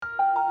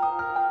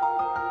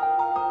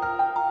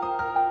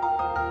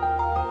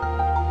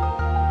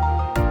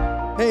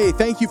Hey,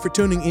 thank you for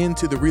tuning in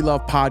to the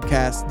Relove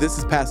Podcast. This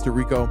is Pastor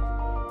Rico.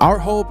 Our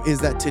hope is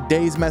that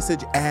today's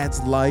message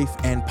adds life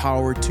and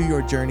power to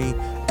your journey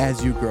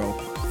as you grow.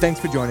 Thanks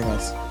for joining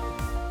us.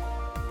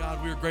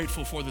 God, we are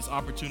grateful for this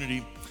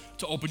opportunity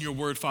to open your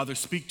word, Father.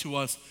 Speak to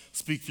us,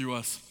 speak through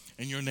us.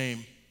 In your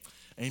name,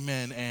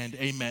 amen and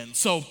amen.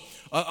 So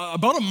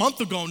about a month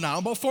ago now,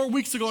 about 4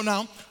 weeks ago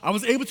now, I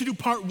was able to do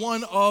part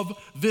one of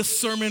this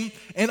sermon,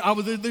 and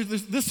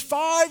there's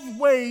 5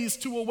 ways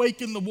to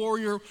awaken the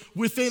warrior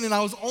within, and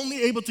I was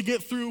only able to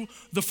get through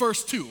the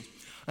first 2.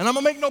 And I'm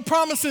going to make no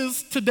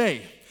promises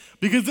today,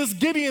 because this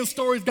Gideon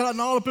story has gotten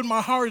all up in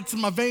my heart. It's in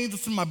my veins,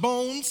 it's in my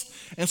bones,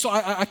 and so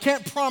I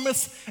can't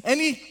promise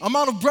any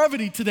amount of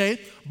brevity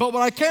today, but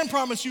what I can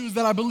promise you is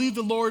that I believe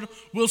the Lord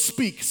will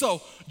speak.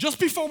 So just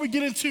before we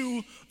get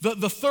into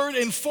the third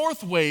and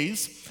fourth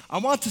ways, I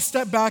want to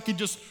step back and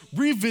just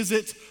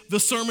revisit the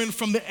sermon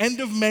from the end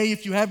of May.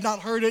 If you have not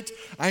heard it,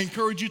 I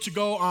encourage you to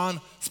go on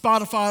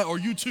Spotify or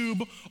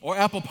YouTube or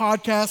Apple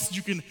Podcasts.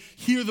 You can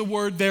hear the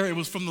word there. It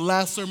was from the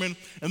last sermon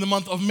in the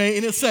month of May,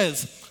 and it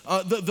says,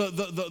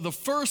 the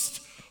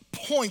first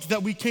point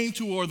that we came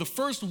to, or the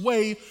first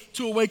way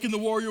to awaken the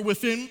warrior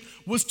within,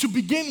 was to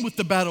begin with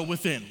the battle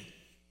within.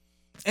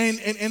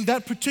 And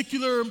that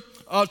particular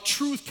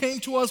truth came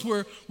to us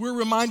where we're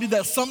reminded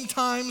that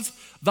sometimes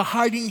the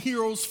hiding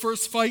hero's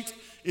first fight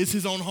is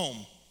his own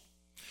home.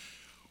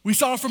 We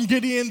saw from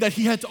Gideon that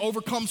he had to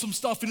overcome some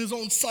stuff in his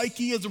own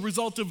psyche as a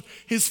result of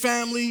his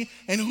family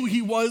and who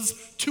he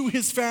was to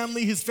his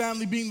family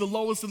being the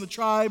lowest in the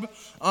tribe.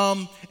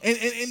 And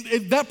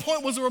at that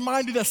point was a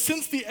reminder that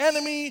since the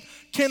enemy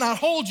cannot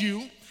hold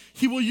you,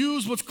 he will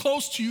use what's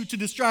close to you to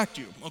distract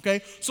you,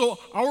 okay? So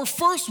our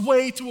first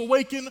way to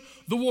awaken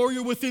the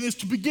warrior within is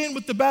to begin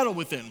with the battle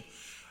within.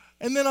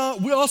 And then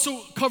we also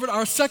covered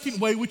our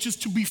second way, which is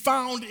to be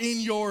found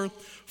in your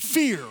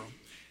fear.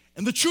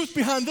 And the truth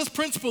behind this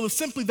principle is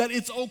simply that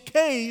it's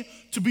okay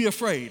to be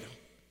afraid.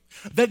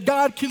 That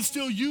God can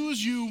still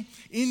use you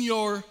in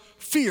your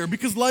fear.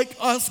 Because like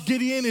us,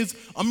 Gideon is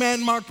a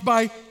man marked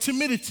by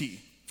timidity.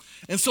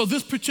 And so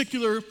this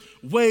particular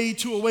way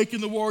to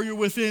awaken the warrior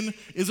within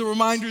is a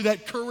reminder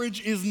that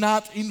courage is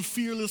not in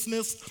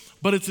fearlessness,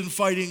 but it's in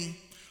fighting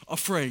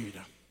afraid.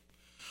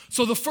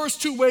 So the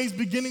first 2 ways,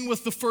 beginning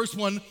with the first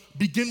one,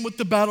 begin with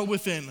the battle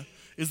within,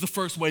 is the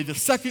first way. The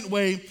second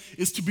way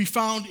is to be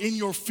found in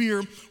your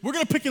fear. We're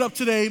going to pick it up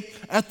today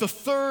at the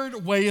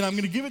third way, and I'm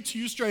going to give it to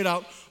you straight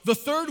out. The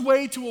third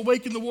way to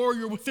awaken the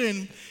warrior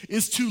within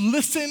is to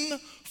listen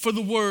for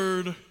the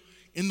word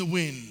in the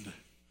wind.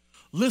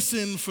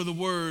 Listen for the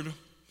word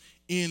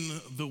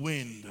in the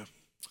wind.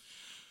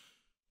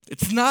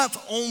 It's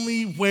not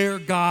only where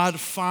God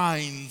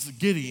finds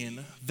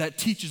Gideon that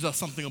teaches us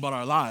something about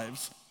our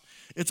lives.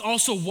 It's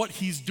also what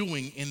he's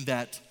doing in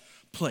that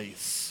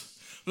place.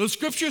 The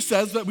scripture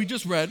says that we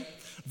just read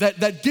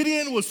that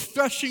Gideon was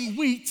threshing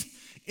wheat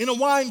in a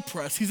wine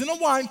press. He's in a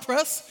wine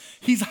press.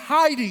 He's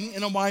hiding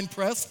in a wine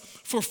press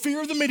for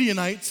fear of the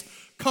Midianites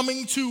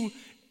coming to,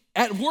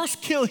 at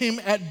worst, kill him,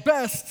 at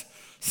best,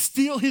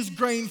 steal his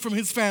grain from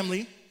his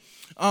family.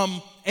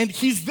 And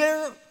he's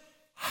there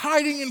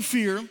hiding in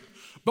fear.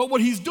 But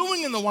what he's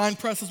doing in the wine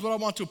press is what I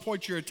want to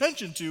point your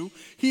attention to.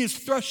 He is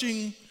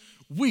threshing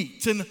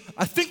wheat. And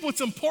I think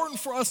what's important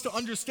for us to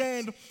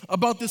understand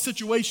about this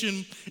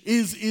situation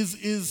is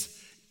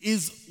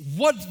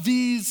what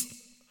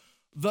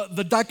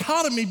the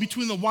dichotomy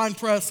between the wine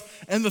press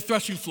and the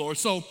threshing floor.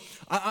 So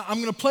I'm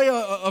going to play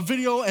a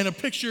video and a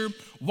picture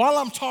while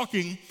I'm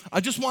talking. I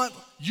just want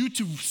you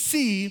to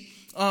see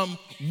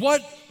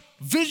what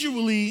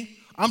visually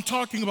I'm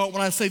talking about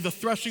when I say the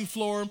threshing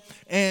floor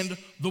and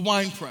the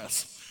wine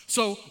press.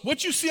 So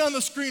what you see on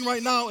the screen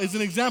right now is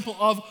an example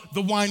of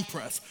the wine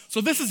press. So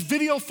this is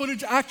video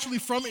footage actually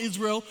from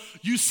Israel.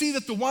 You see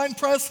that the wine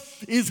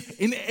press is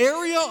an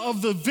area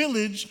of the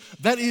village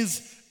that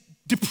is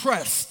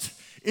depressed.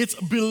 It's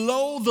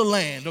below the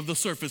land of the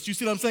surface. You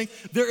see what I'm saying?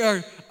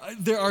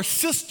 There are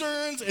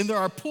cisterns and there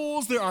are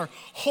pools, there are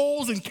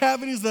holes and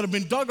cavities that have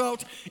been dug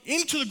out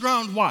into the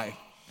ground. Why?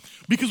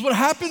 Because what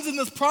happens in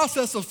this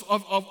process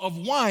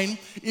of wine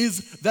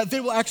is that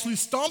they will actually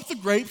stomp the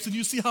grapes, and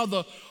you see how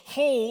the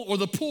hole or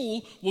the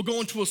pool will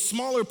go into a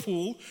smaller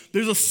pool.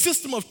 There's a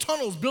system of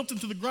tunnels built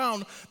into the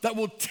ground that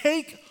will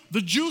take the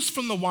juice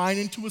from the wine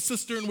into a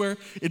cistern where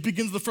it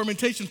begins the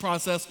fermentation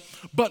process.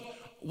 But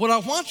what I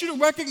want you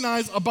to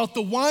recognize about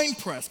the wine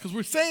press, because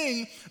we're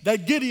saying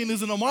that Gideon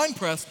is in a wine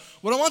press,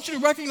 what I want you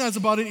to recognize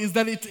about it is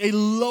that it's a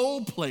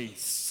low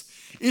place.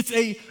 It's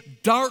a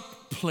dark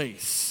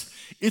place.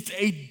 It's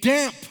a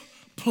damp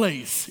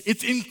place.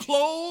 It's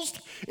enclosed,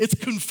 it's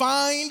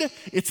confined,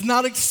 it's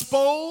not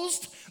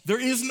exposed. There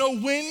is no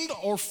wind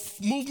or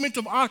movement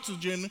of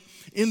oxygen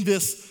in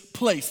this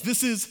place.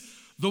 This is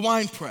the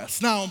wine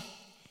press. Now,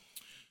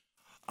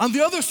 on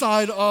the other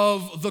side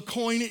of the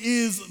coin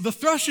is the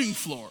threshing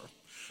floor.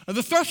 And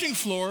the threshing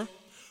floor,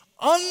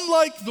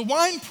 unlike the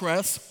wine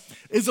press,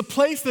 is a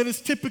place that is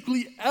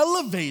typically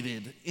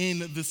elevated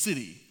in the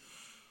city.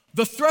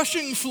 The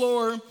threshing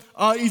floor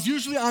is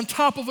usually on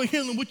top of a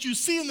hill, and what you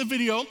see in the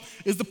video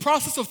is the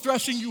process of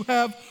threshing. You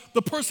have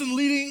the person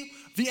leading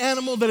the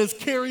animal that is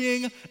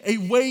carrying a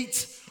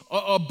weight,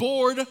 a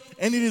board,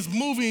 and it is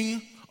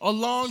moving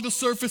along the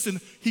surface, and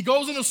he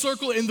goes in a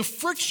circle, and the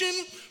friction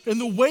and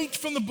the weight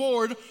from the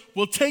board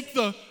will take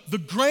the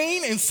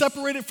grain and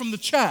separate it from the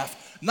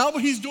chaff. Now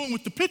what he's doing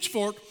with the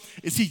pitchfork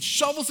is he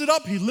shovels it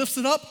up, he lifts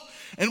it up,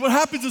 and what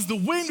happens is the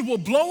wind will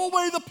blow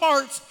away the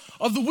parts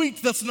of the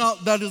wheat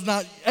that is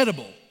not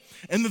edible.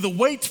 And then the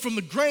weight from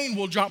the grain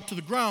will drop to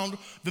the ground,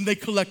 then they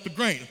collect the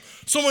grain.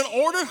 So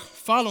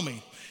follow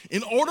me,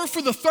 in order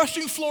for the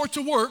threshing floor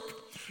to work,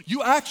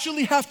 you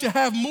actually have to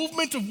have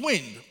movement of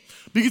wind,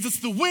 because it's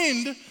the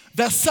wind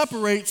that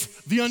separates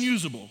the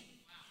unusable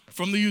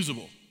from the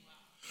usable.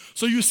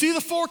 So you see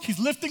the fork, he's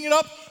lifting it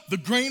up, the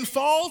grain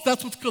falls,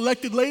 that's what's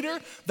collected later.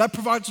 That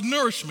provides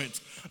nourishment,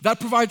 that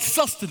provides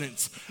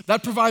sustenance,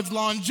 that provides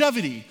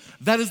longevity,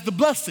 that is the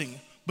blessing.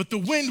 But the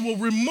wind will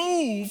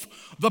remove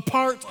the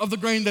part of the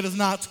grain that is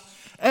not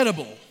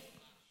edible.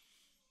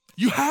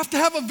 You have to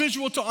have a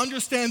visual to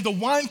understand the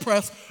wine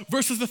press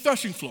versus the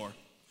threshing floor.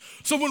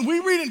 So when we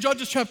read in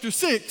Judges chapter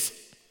 6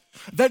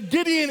 that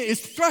Gideon is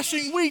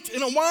threshing wheat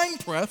in a wine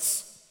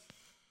press,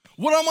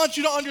 what I want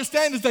you to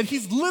understand is that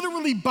he's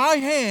literally by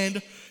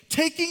hand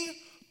taking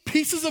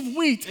pieces of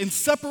wheat and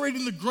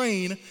separating the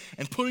grain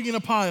and putting in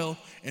a pile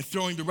and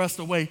throwing the rest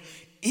away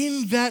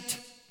in that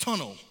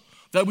tunnel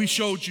that we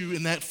showed you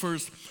in that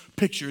first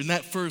picture, in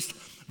that first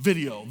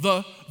video.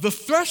 The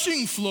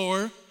threshing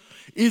floor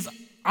is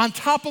on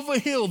top of a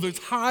hill. There's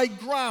high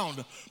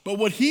ground. But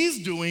what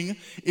he's doing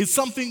is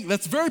something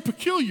that's very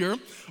peculiar,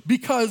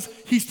 because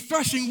he's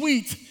threshing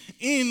wheat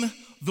in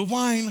the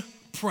wine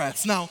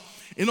press. Now,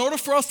 in order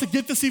for us to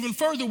get this even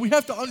further, we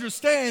have to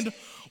understand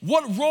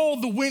what role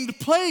the wind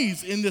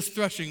plays in this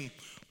threshing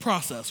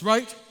process,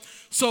 right?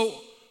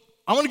 So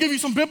I want to give you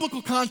some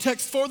biblical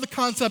context for the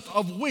concept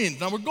of wind.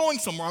 Now, we're going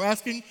somewhere. I'm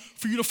asking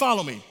for you to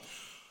follow me.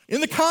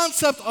 In the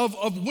concept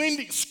of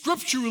wind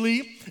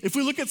scripturally, if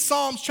we look at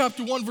Psalms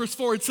chapter 1, verse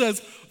 4, it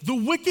says, "The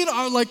wicked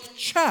are like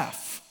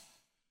chaff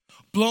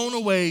blown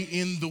away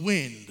in the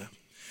wind."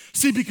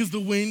 See, because the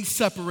wind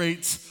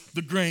separates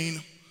the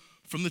grain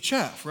from the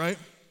chaff, right?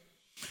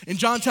 In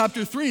John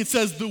chapter 3, it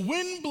says, "The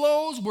wind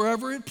blows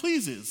wherever it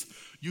pleases.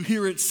 You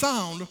hear its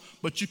sound,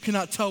 but you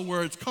cannot tell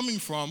where it's coming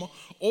from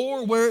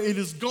or where it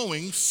is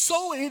going.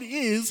 So it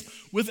is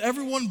with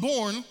everyone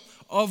born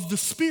of the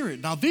Spirit."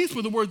 Now, these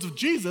were the words of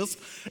Jesus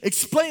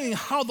explaining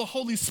how the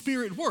Holy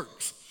Spirit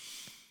works.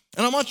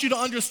 And I want you to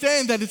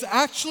understand that it's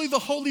actually the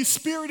Holy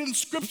Spirit in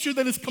Scripture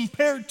that is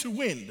compared to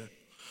wind.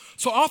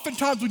 So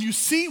oftentimes when you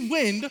see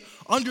wind,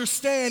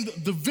 understand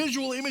the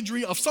visual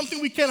imagery of something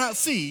we cannot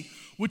see,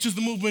 which is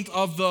the movement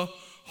of the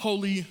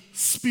Holy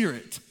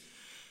Spirit.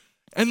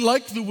 And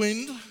like the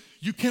wind,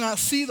 you cannot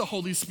see the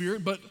Holy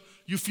Spirit, but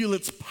you feel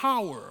its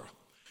power.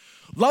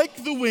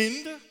 Like the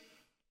wind,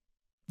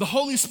 the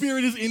Holy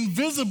Spirit is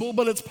invisible,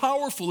 but it's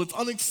powerful, it's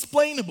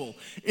unexplainable,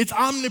 it's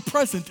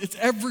omnipresent, it's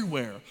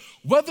everywhere.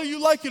 Whether you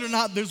like it or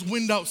not, there's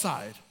wind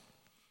outside.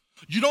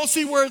 You don't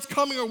see where it's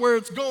coming or where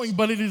it's going,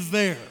 but it is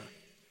there.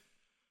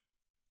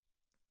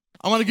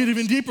 I want to get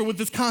even deeper with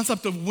this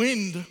concept of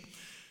wind.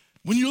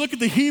 When you look at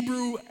the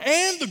Hebrew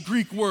and the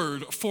Greek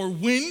word for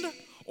wind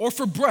or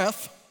for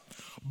breath,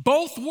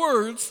 both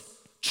words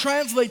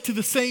translate to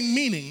the same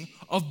meaning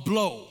of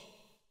blow.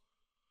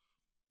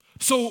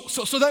 So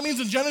that means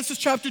in Genesis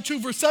chapter 2,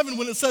 verse 7,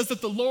 when it says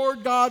that the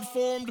Lord God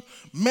formed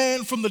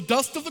man from the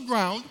dust of the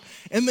ground,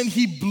 and then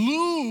he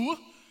blew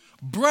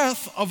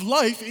breath of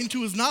life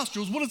into his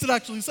nostrils, what is it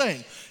actually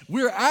saying?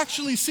 We're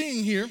actually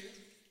seeing here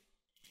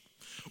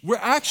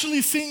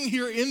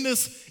in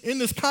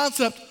this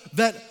concept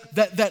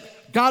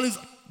that God is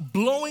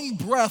blowing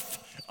breath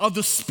of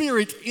the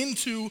Spirit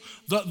into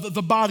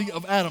the body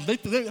of Adam. I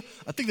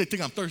think they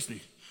think I'm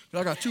thirsty.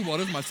 I got 2 more.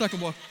 This is my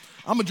second one.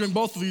 I'm going to drink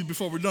both of these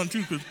before we're done,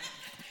 too, because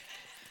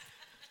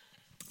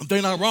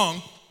they're not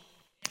wrong.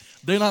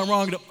 They're not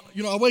wrong.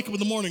 You know, I wake up in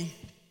the morning,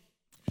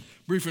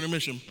 brief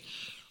intermission.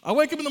 I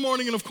wake up in the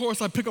morning, and of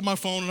course, I pick up my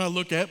phone and I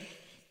look at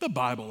the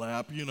Bible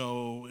app. You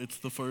know, it's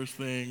the first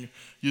thing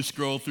you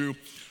scroll through.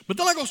 But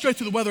then I go straight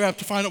to the weather app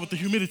to find out what the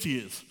humidity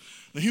is.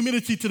 The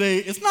humidity today,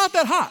 it's not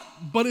that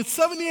hot, but it's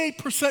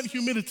 78%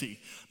 humidity.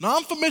 Now,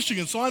 I'm from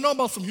Michigan, so I know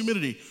about some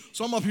humidity,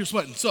 so I'm up here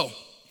sweating. So,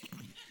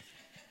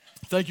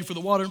 thank you for the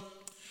water.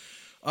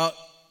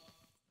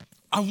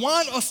 I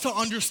want us to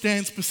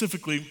understand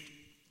specifically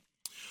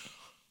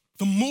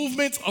the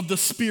movement of the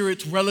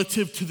Spirit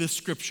relative to this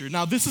scripture.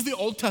 Now, this is the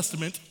Old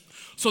Testament,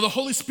 so the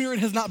Holy Spirit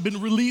has not been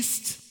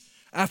released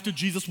after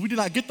Jesus. We did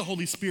not get the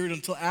Holy Spirit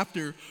until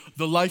after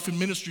the life and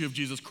ministry of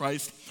Jesus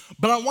Christ.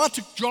 But I want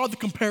to draw the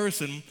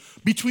comparison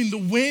between the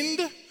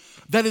wind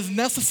that is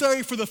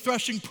necessary for the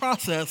threshing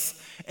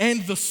process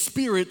and the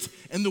Spirit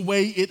and the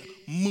way it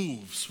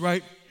moves,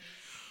 right?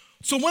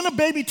 So when a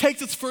baby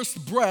takes its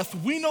first breath,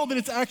 we know that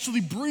it's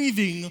actually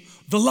breathing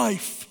the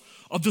life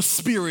of the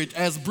Spirit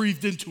as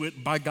breathed into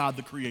it by God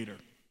the Creator.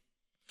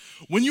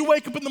 When you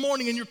wake up in the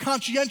morning and you're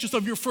conscientious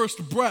of your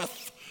first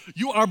breath,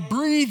 You are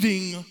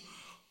breathing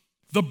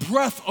the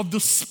breath of the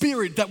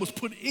Spirit that was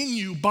put in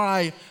you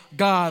by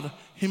God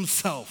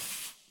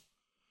Himself.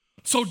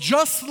 So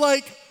just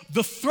like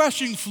the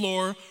threshing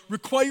floor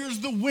requires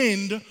the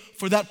wind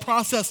for that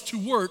process to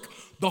work,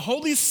 the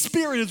Holy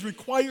Spirit is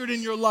required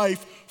in your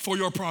life for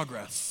your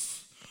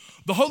progress.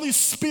 The Holy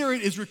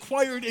Spirit is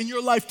required in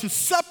your life to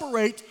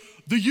separate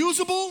the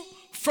usable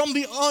from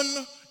the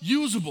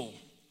unusable.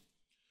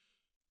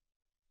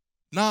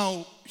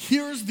 Now,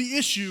 here's the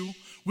issue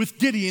with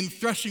Gideon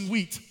threshing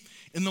wheat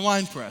in the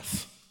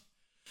winepress.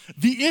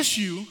 The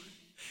issue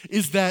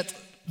is that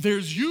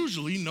there's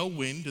usually no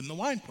wind in the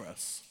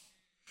winepress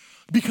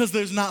because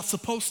there's not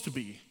supposed to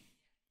be.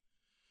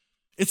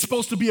 It's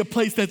supposed to be a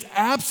place that's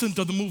absent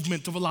of the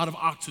movement of a lot of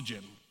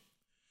oxygen.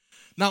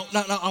 Now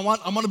I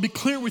want to be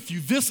clear with you.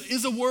 This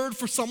is a word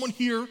for someone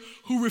here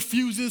who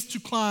refuses to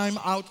climb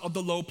out of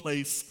the low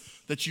place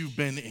that you've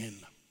been in.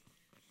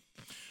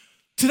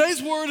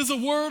 Today's word is a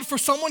word for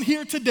someone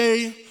here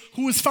today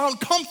who has found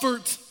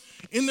comfort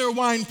in their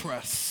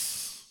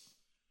winepress.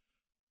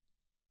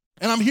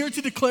 And I'm here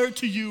to declare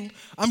to you,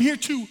 I'm here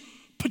to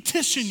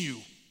petition you.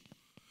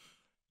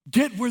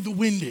 Get where the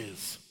wind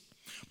is,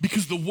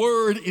 because the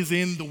word is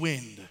in the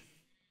wind.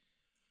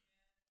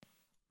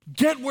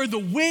 Get where the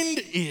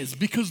wind is,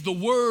 because the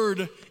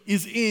word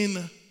is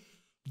in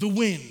the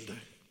wind.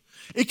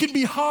 It can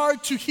be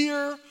hard to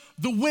hear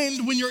the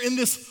wind when you're in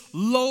this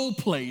low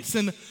place.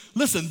 And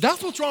listen,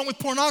 that's what's wrong with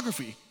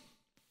pornography.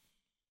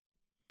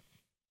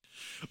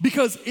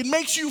 Because it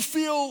makes you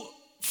feel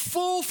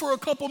full for a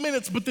couple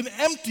minutes, but then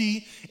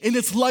empty in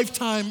its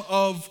lifetime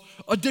of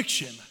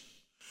addiction.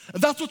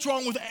 And that's what's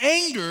wrong with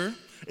anger,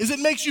 is it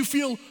makes you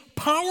feel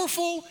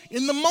powerful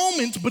in the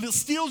moment, but it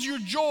steals your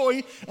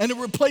joy and it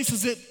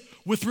replaces it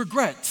with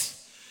regret.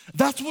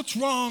 That's what's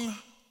wrong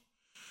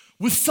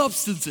with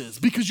substances,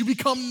 because you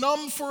become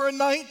numb for a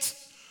night,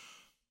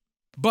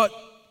 but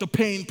the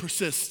pain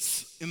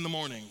persists in the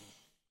morning.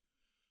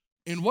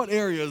 In what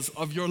areas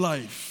of your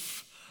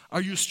life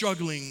are you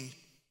struggling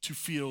to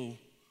feel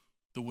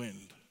the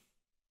wind?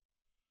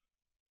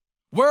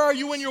 Where are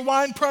you in your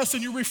wine press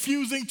and you're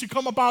refusing to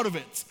come up out of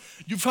it?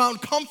 You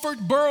found comfort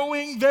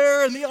burrowing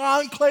there in the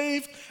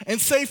enclave and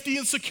safety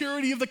and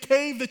security of the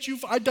cave that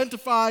you've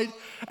identified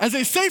as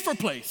a safer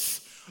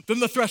place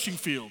than the threshing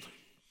field.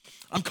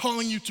 I'm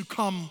calling you to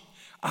come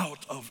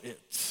out of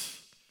it,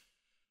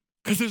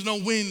 because there's no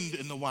wind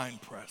in the wine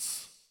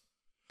press.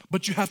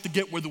 But you have to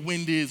get where the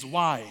wind is.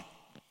 Why?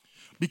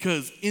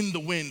 Because in the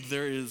wind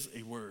there is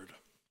a word.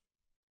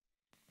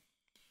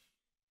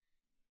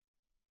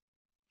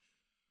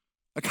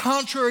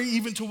 Contrary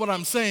even to what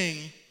I'm saying,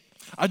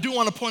 I do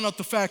want to point out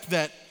the fact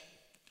that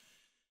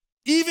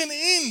even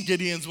in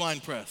Gideon's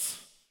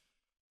winepress,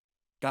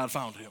 God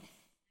found him.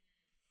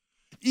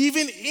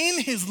 Even in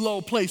his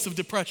low place of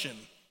depression,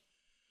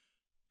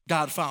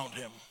 God found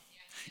him.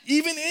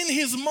 Even in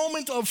his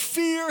moment of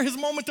fear, his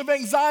moment of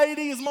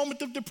anxiety, his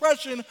moment of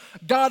depression,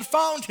 God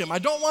found him. I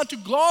don't want to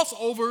gloss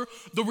over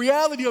the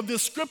reality of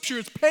this scripture.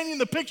 It's painting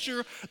the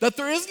picture that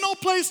there is no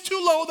place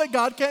too low that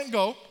God can't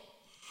go.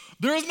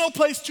 There is no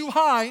place too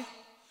high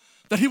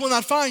that he will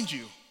not find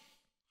you.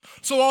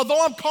 So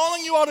although I'm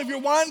calling you out of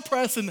your wine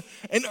press and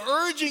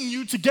urging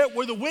you to get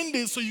where the wind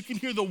is so you can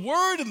hear the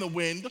word in the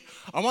wind,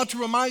 I want to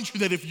remind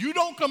you that if you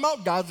don't come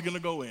out, God's going to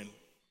go in.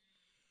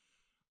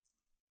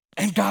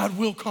 And God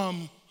will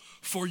come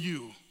for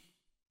you.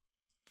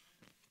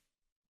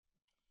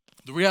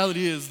 The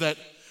reality is that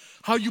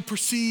how you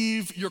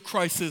perceive your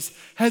crisis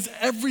has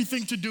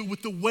everything to do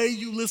with the way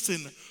you listen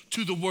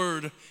to the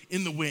word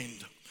in the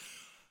wind.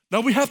 Now,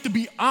 we have to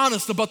be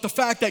honest about the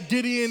fact that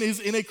Gideon is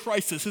in a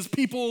crisis. His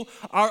people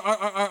are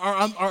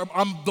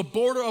on the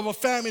border of a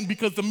famine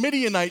because the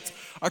Midianites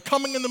are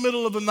coming in the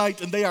middle of the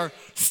night and they are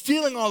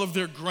stealing all of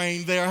their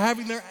grain. They are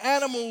having their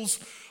animals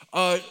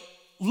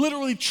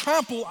literally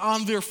trample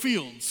on their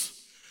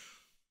fields.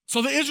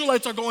 So the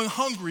Israelites are going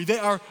hungry. They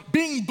are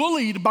being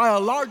bullied by a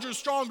larger,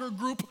 stronger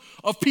group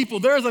of people.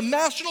 There is a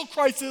national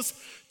crisis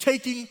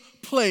taking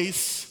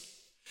place.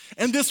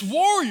 And this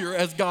warrior,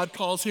 as God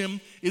calls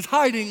him, is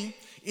hiding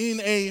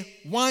in a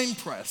wine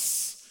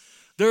press.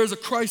 There is a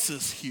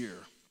crisis here.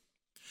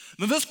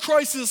 Now, this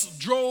crisis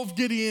drove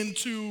Gideon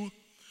to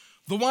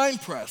the wine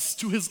press,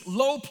 to his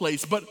low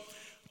place. But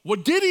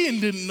what Gideon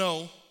didn't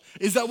know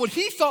is that what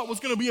he thought was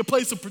going to be a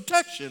place of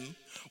protection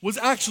was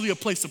actually a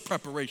place of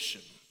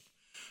preparation.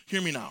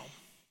 Hear me now.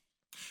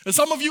 And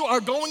some of you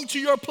are going to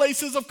your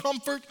places of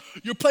comfort,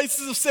 your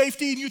places of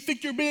safety, and you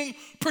think you're being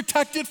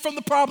protected from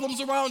the problems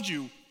around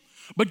you.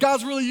 But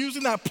God's really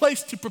using that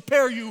place to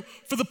prepare you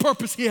for the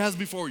purpose he has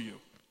before you.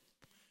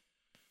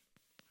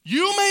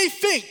 You may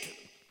think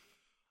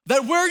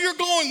that where you're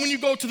going when you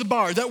go to the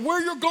bar, that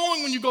where you're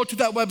going when you go to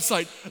that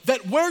website,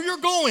 that where you're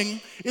going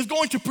is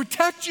going to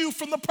protect you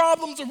from the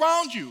problems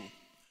around you.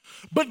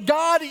 But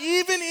God,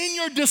 even in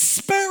your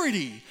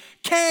disparity,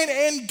 can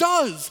and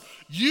does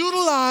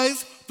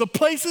utilize the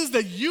places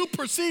that you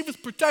perceive as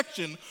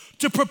protection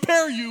to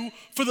prepare you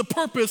for the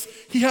purpose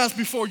he has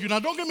before you. Now,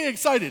 don't get me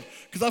excited,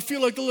 because I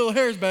feel like the little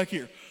hairs back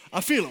here.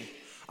 I feel them.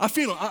 I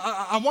feel him.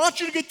 I want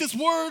you to get this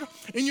word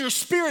in your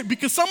spirit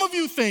because some of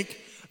you think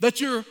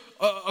that you're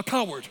a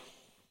coward.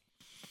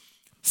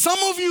 Some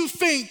of you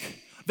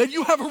think that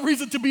you have a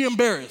reason to be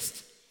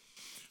embarrassed.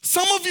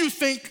 Some of you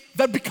think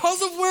that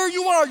because of where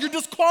you are, you're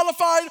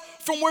disqualified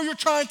from where you're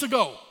trying to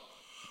go.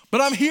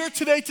 But I'm here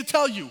today to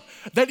tell you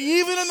that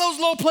even in those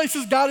low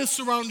places, God is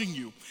surrounding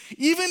you.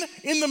 Even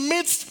in the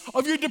midst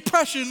of your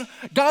depression,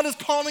 God is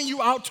calling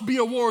you out to be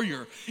a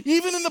warrior.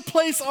 Even in the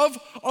place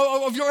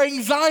of your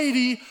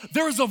anxiety,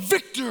 there is a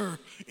victor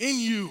in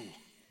you.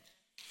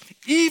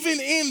 Even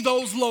in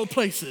those low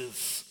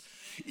places,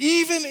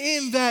 even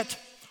in that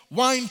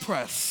wine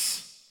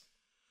press.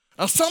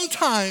 Now,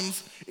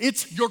 sometimes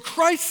it's your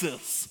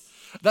crisis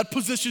that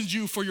positions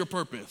you for your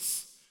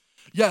purpose.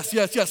 Yes.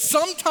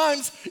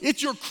 Sometimes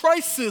it's your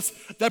crisis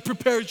that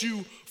prepares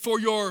you for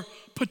your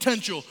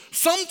potential.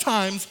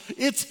 Sometimes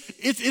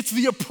it's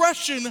the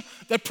oppression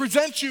that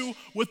presents you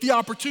with the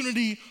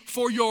opportunity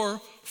for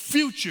your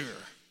future.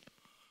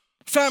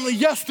 Family,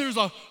 yes, there's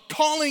a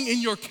calling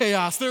in your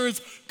chaos. There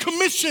is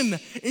commission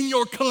in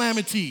your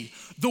calamity.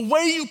 The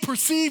way you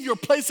perceive your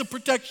place of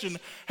protection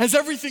has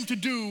everything to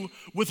do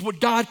with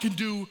what God can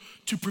do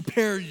to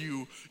prepare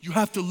you. You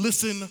have to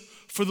listen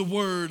for the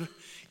word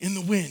in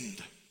the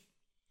wind.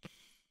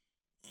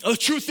 The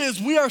truth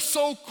is, we are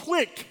so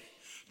quick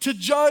to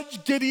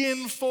judge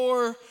Gideon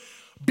for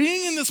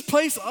being in this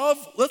place of,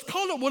 let's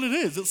call it what it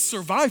is, it's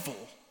survival.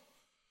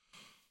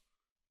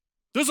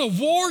 There's a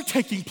war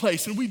taking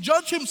place, and we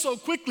judge him so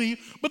quickly,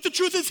 but the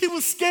truth is he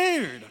was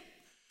scared.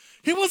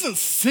 He wasn't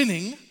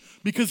sinning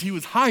because he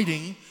was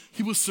hiding,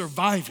 he was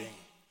surviving,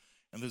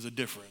 and there's a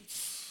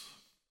difference.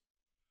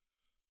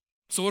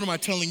 So what am I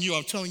telling you?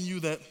 I'm telling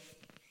you that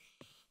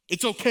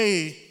it's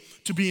okay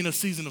to be in a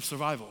season of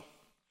survival.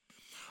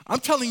 I'm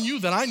telling you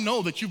that I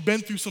know that you've been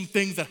through some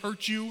things that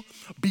hurt you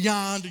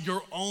beyond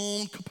your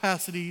own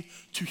capacity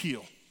to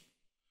heal.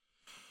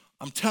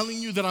 I'm telling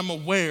you that I'm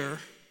aware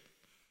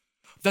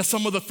that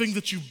some of the things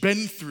that you've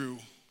been through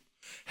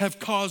have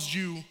caused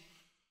you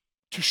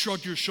to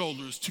shrug your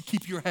shoulders, to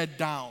keep your head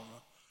down,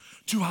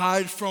 to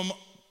hide from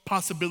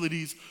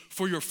possibilities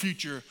for your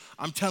future.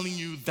 I'm telling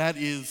you that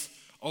is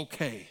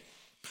okay.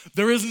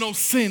 There is no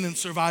sin in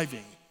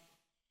surviving.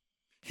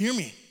 Hear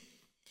me.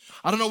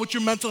 I don't know what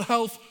your mental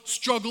health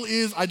struggle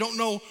is. I don't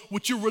know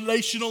what your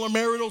relational or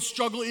marital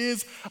struggle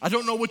is. I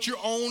don't know what your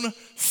own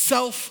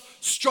self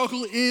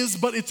struggle is,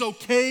 but it's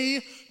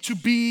okay to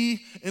be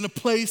in a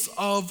place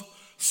of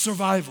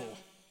survival.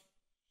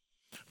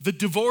 The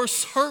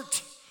divorce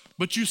hurt,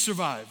 but you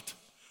survived.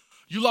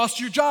 You lost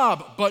your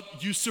job,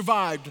 but you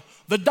survived.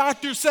 The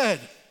doctor said,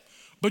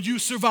 but you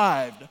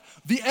survived.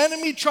 The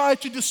enemy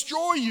tried to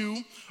destroy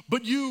you,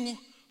 but you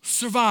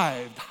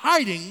survived.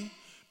 Hiding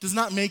does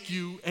not make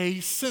you a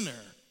sinner.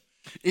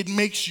 It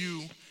makes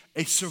you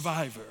a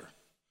survivor.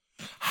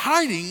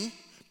 Hiding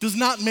does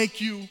not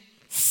make you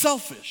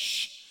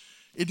selfish.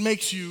 It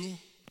makes you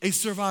a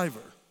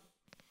survivor.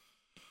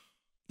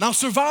 Now,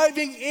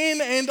 surviving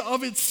in and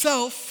of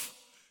itself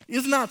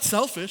is not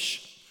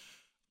selfish,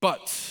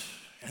 but,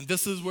 and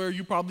this is where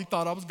you probably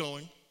thought I was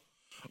going,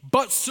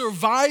 but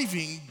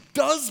surviving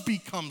does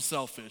become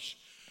selfish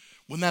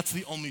when that's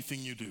the only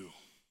thing you do.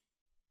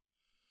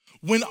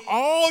 When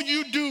all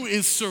you do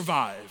is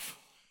survive,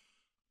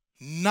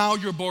 now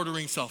you're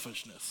bordering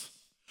selfishness.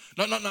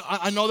 No,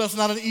 I know that's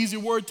not an easy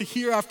word to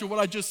hear after what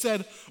I just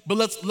said, but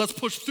let's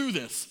push through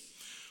this.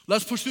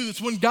 Let's push through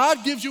this. When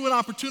God gives you an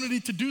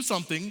opportunity to do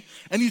something,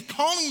 and he's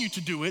calling you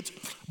to do it,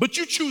 but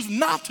you choose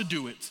not to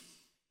do it,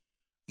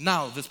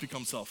 now this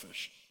becomes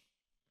selfish.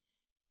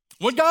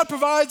 When God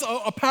provides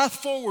a path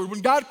forward,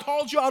 when God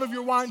calls you out of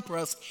your wine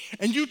press,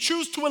 and you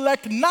choose to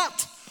elect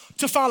not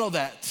to follow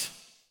that,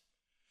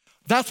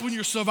 that's when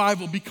your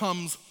survival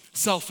becomes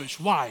selfish.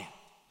 Why?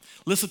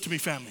 Listen to me,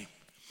 family.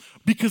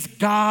 Because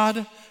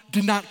God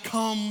did not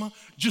come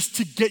just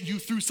to get you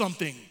through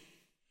something.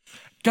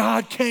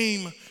 God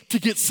came to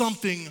get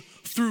something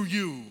through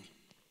you.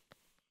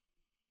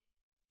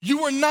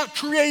 You were not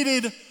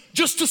created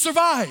just to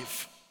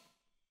survive.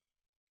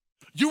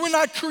 You were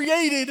not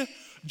created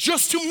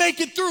just to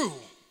make it through.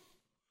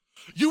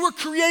 You were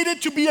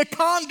created to be a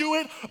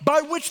conduit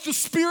by which the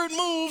Spirit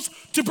moves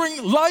to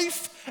bring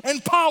life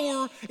and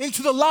power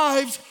into the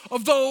lives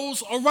of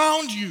those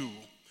around you.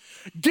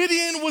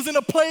 Gideon was in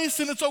a place,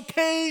 and it's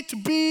okay to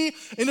be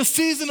in a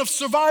season of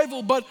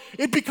survival, but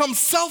it becomes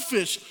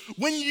selfish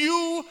when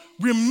you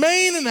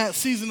remain in that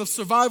season of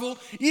survival,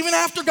 even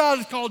after God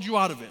has called you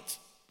out of it.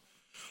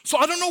 So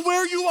I don't know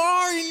where you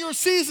are in your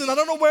season. I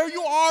don't know where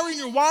you are in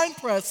your wine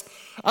press.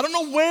 I don't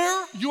know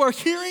where you are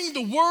hearing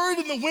the word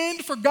in the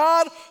wind for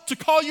God to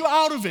call you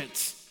out of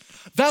it.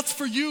 That's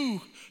for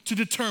you to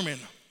determine.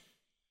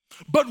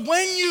 But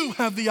when you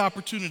have the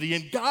opportunity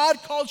and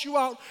God calls you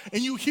out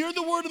and you hear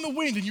the word in the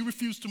wind and you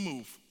refuse to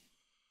move,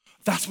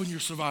 that's when your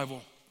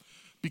survival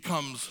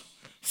becomes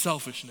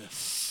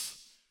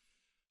selfishness.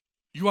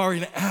 You are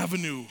an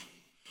avenue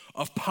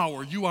of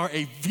power. You are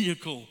a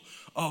vehicle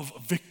of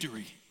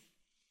victory.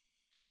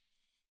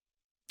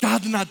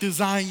 God did not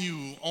design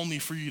you only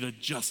for you to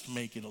just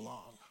make it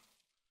along.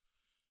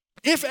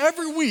 If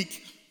every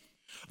week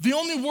the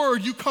only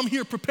word you come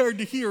here prepared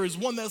to hear is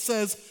one that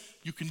says,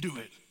 you can do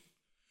it,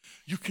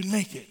 you can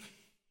make it,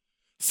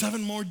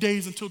 7 more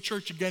days until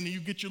church again and you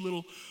get your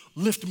little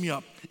lift me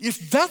up.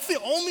 If that's the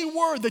only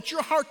word that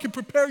your heart can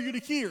prepare you to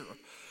hear,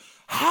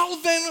 how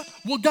then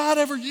will God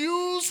ever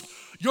use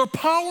your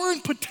power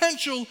and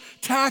potential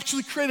to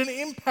actually create an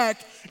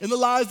impact in the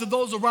lives of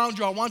those around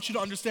you? I want you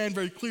to understand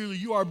very clearly,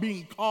 you are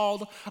being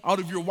called out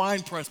of your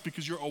wine press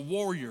because you're a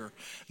warrior,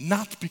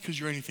 not because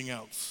you're anything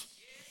else.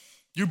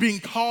 You're being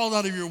called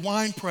out of your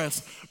wine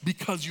press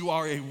because you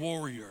are a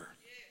warrior.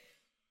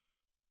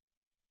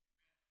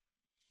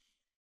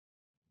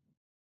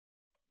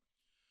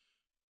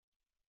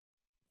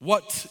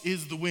 What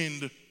is the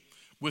wind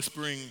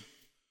whispering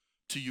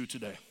to you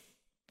today?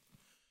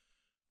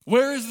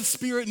 Where is the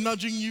Spirit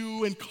nudging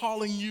you and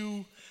calling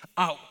you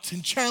out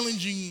and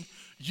challenging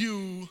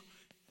you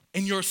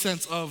in your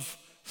sense of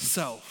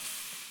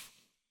self?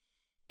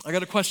 I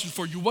got a question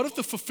for you. What if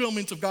the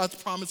fulfillment of God's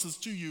promises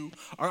to you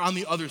are on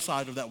the other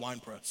side of that wine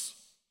press?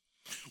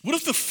 What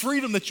if the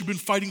freedom that you've been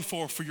fighting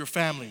for your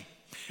family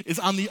is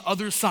on the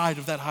other side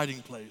of that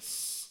hiding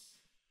place?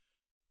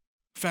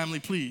 Family,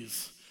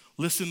 please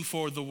listen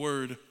for the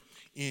word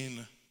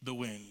in the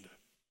wind.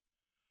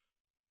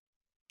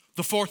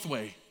 The fourth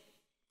way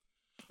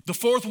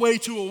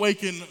to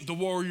awaken the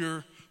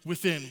warrior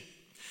within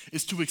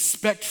is to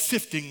expect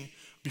sifting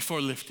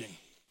before lifting.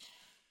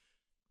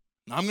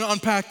 Now I'm going to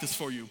unpack this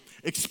for you.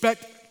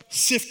 Expect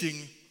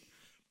sifting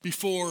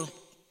before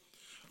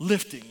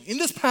lifting. In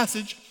this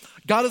passage,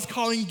 God is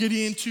calling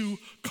Gideon to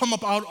come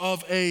up out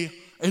of a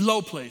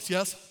low place,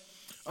 yes?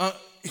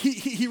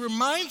 He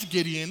reminds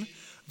Gideon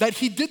that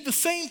he did the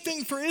same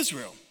thing for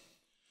Israel.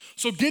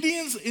 So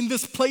Gideon's in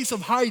this place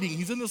of hiding.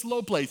 He's in this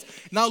low place.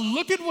 Now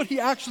look at what he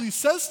actually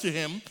says to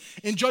him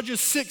in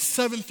Judges 6,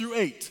 7 through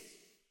 8.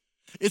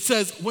 It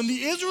says, when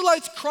the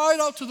Israelites cried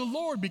out to the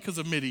Lord because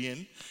of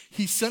Midian,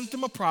 he sent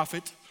them a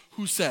prophet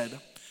who said,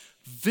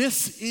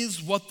 this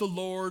is what the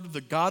Lord,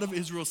 the God of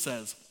Israel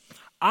says.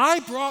 I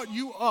brought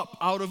you up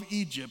out of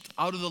Egypt,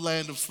 out of the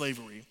land of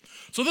slavery.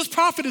 So this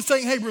prophet is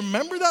saying, hey,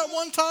 remember that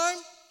one time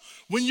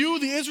when you,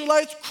 the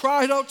Israelites,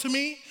 cried out to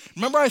me?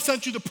 Remember I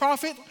sent you the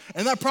prophet,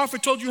 and that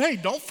prophet told you, hey,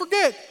 don't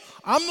forget,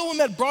 I'm the one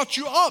that brought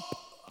you up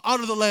out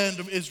of the land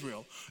of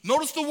Israel.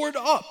 Notice the word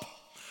up.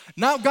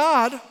 Now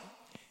God,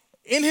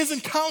 in his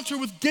encounter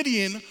with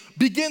Gideon,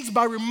 begins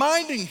by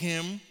reminding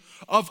him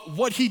of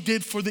what he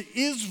did for the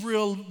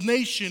Israel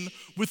nation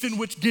within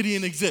which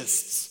Gideon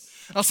exists.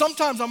 Now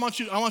sometimes I want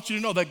you to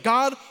know that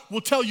God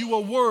will tell you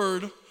a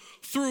word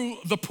through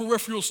the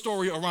peripheral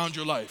story around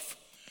your life.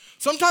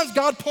 Sometimes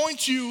God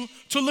points you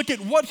to look at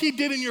what he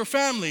did in your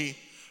family.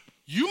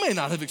 You may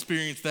not have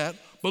experienced that,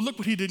 but look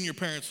what he did in your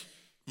parents'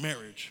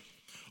 marriage.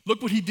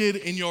 Look what he did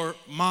in your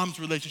mom's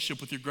relationship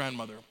with your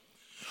grandmother.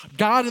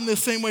 God in the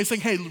same way is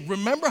saying, hey,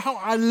 remember how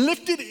I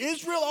lifted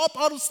Israel up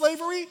out of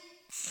slavery?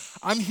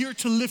 I'm here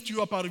to lift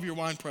you up out of your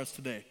wine press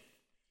today.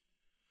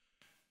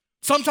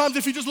 Sometimes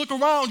if you just look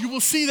around, you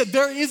will see that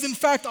there is in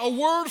fact a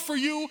word for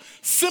you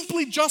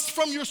simply just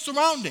from your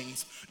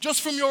surroundings,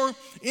 just from your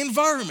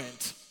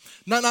environment.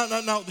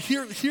 Now,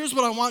 here's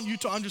what I want you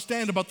to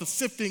understand about the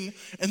sifting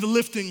and the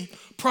lifting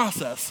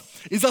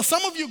process, is that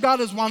some of you, God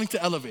is wanting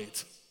to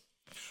elevate.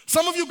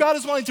 Some of you, God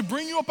is wanting to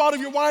bring you up out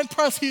of your wine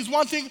press. He is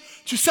wanting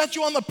to set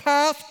you on the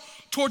path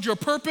toward your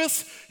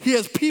purpose. He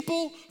has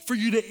people for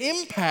you to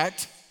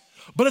impact.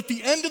 But at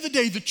the end of the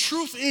day, the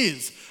truth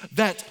is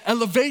that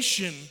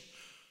elevation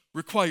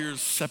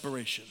requires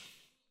separation.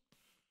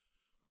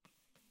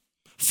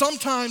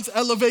 Sometimes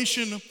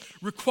elevation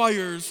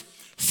requires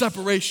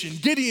separation.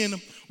 Gideon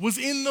was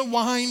in the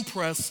wine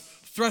press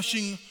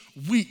threshing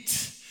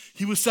wheat.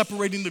 He was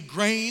separating the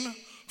grain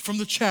from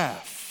the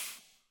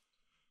chaff.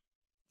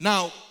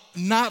 Now,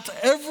 not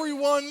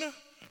everyone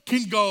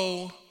can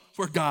go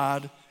where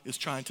God is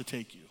trying to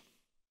take you.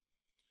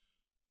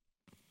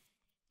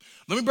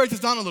 Let me break this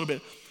down a little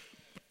bit.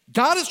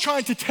 God is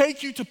trying to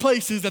take you to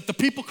places that the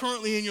people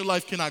currently in your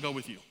life cannot go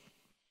with you.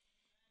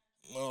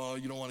 Oh,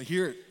 you don't want to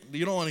hear it.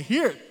 You don't want to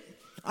hear it.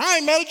 I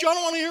ain't mad at you. I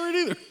don't want to hear it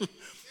either.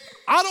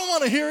 I don't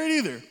want to hear it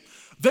either.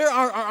 There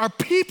are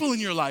people in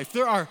your life.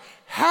 There are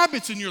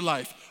habits in your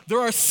life. There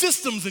are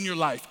systems in your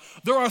life.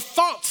 There are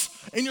thoughts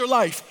in your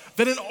life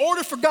that in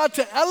order for God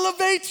to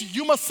elevate,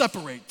 you must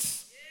separate.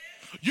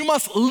 You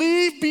must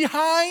leave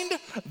behind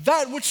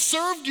that which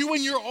served you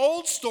in your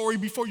old story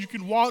before you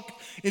can walk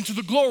into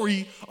the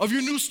glory of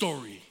your new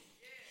story.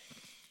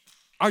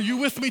 Are you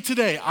with me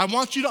today? I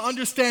want you to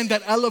understand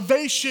that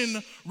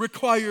elevation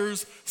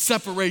requires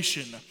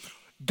separation.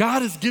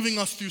 God is giving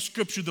us through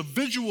Scripture the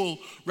visual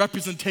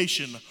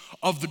representation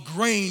of the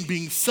grain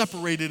being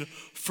separated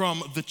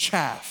from the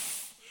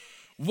chaff.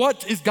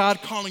 What is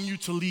God calling you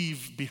to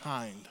leave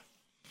behind?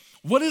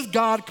 What is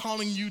God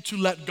calling you to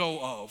let go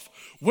of?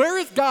 Where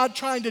is God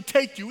trying to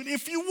take you? And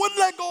if you would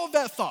let go of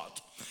that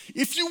thought,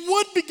 if you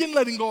would begin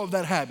letting go of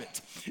that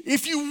habit,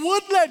 if you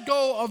would let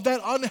go of that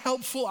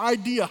unhelpful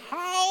idea,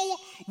 how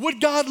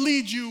would God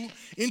lead you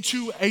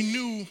into a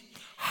new,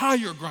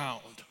 higher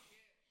ground?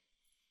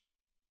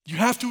 You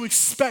have to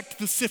expect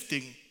the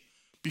sifting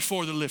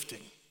before the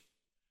lifting.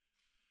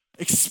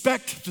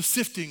 Expect the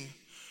sifting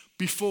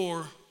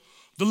before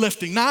the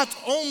lifting. Not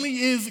only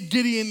is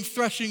Gideon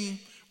threshing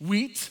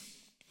wheat,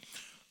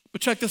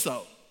 but check this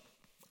out.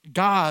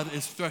 God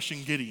is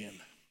threshing Gideon.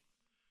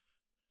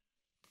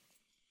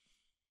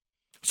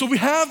 So we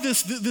have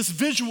this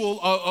visual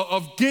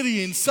of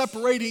Gideon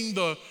separating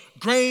the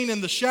grain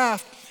and the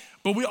chaff,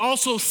 but we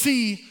also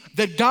see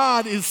that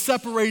God is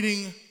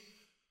separating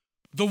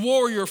the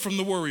warrior from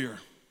the worrier.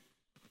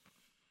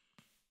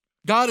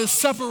 God is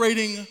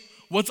separating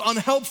what's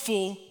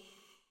unhelpful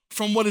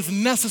from what is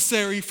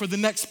necessary for the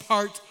next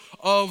part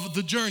of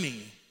the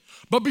journey.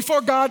 But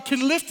before God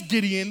can lift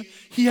Gideon,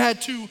 he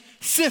had to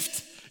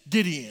sift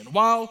Gideon.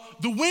 While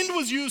the wind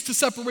was used to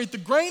separate the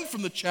grain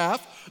from the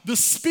chaff, the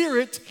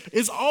Spirit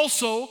is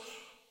also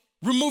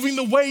removing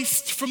the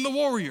waste from the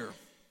warrior.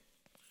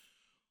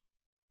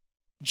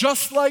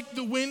 Just like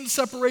the wind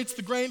separates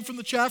the grain from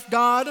the chaff,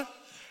 God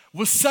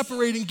was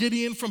separating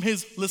Gideon from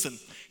his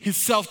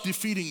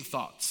self-defeating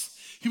thoughts.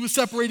 He was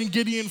separating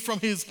Gideon from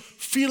his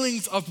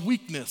feelings of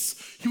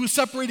weakness. He was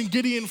separating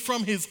Gideon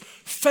from his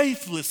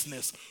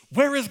faithlessness.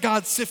 Where is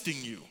God sifting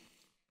you?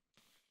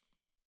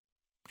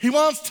 He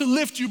wants to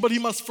lift you, but he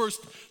must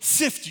first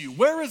sift you.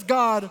 Where is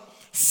God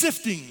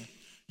sifting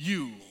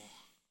you?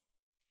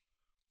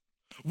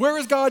 Where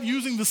is God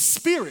using the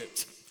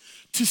Spirit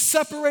to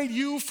separate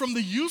you from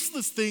the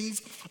useless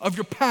things of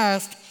your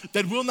past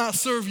that will not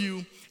serve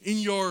you in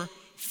your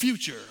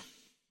future?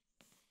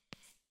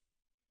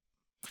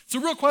 It's a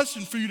real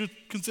question for you to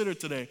consider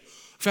today,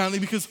 family,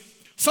 because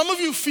some of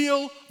you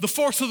feel the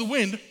force of the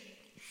wind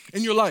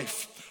in your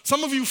life.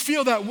 Some of you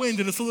feel that wind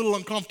and it's a little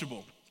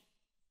uncomfortable.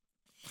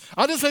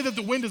 I didn't say that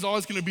the wind is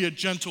always going to be a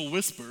gentle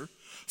whisper.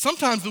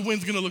 Sometimes the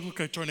wind's going to look like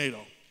a tornado.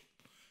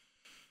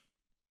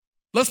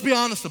 Let's be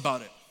honest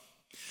about it.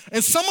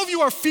 And some of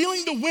you are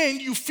feeling the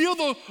wind. You feel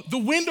the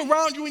wind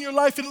around you in your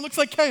life, and it looks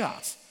like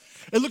chaos.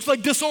 It looks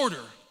like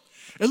disorder.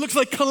 It looks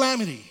like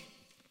calamity.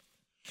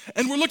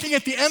 And we're looking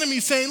at the enemy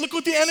saying, look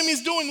what the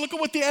enemy's doing. Look at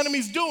what the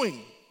enemy's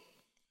doing.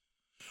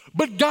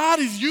 But God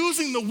is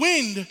using the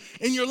wind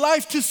in your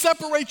life to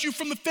separate you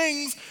from the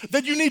things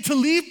that you need to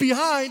leave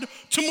behind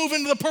to move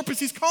into the purpose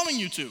he's calling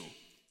you to.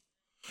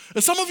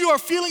 And some of you are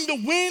feeling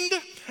the wind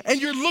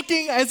and you're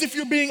looking as if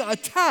you're being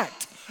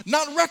attacked,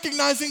 not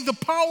recognizing the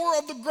power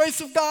of the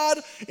grace of God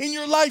in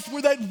your life,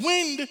 where that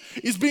wind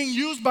is being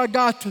used by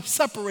God to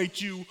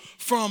separate you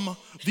from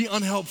the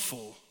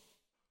unhelpful.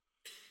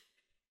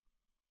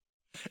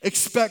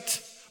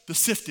 Expect the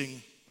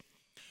sifting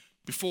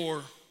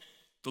before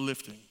the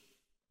lifting.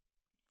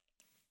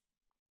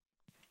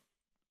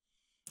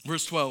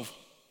 Verse 12.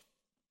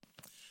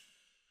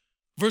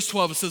 Verse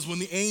 12, it says, when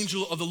the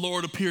angel of the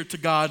Lord appeared to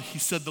God, he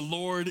said, the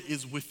Lord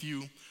is with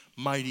you,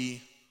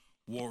 mighty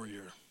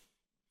warrior.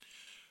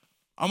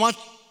 I want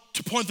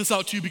to point this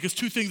out to you because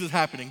two things is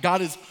happening. God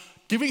is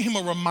giving him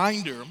a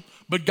reminder,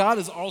 but God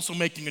is also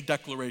making a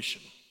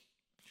declaration.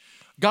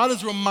 God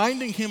is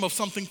reminding him of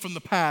something from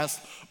the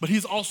past, but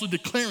he's also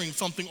declaring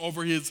something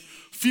over his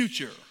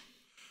future.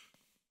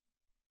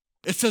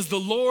 It says, the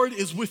Lord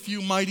is with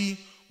you, mighty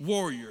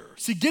warrior.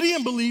 See,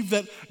 Gideon believed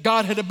that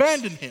God had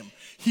abandoned him.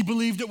 He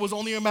believed it was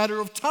only a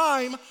matter of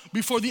time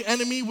before the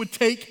enemy would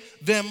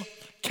take them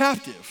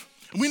captive.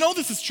 And we know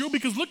this is true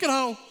because look at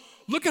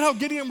how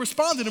Gideon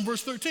responded in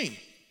verse 13.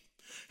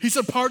 He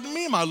said, pardon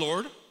me, my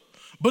Lord,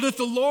 but if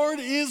the Lord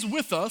is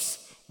with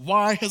us,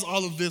 why has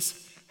all of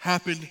this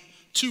happened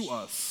to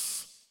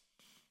us?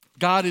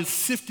 God is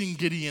sifting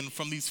Gideon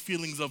from these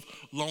feelings of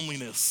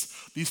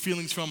loneliness, these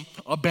feelings from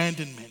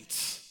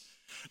abandonment.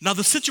 Now,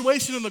 the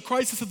situation and the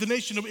crisis that the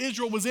nation of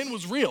Israel was in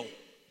was real.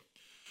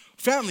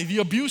 Family, the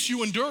abuse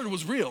you endured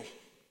was real.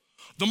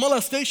 The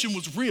molestation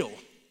was real.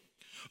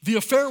 The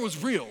affair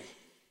was real.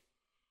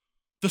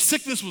 The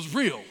sickness was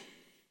real.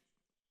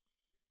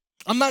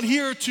 I'm not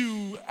here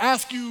to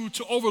ask you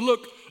to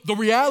overlook the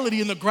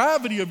reality and the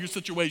gravity of your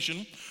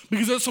situation,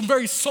 because there's some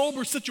very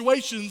sober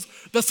situations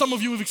that some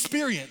of you have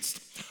experienced.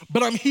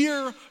 But I'm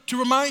here to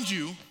remind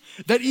you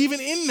that even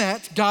in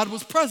that, God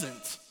was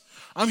present.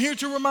 I'm here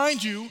to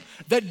remind you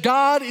that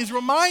God is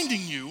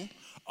reminding you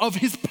of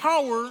his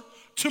power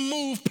to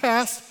move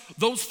past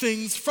those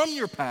things from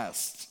your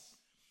past.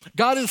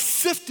 God is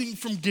sifting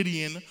from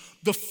Gideon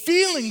the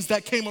feelings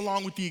that came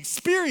along with the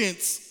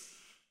experience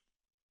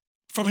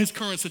from his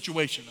current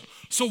situation.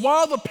 So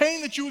while the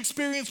pain that you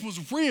experienced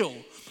was real,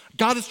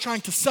 God is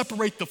trying to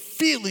separate the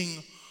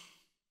feeling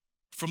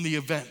from the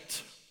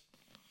event.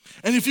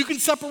 And if you can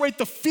separate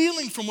the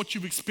feeling from what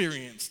you've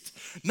experienced,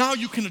 now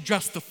you can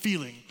address the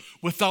feeling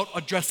without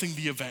addressing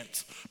the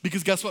event.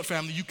 Because guess what,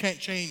 family? You can't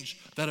change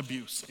that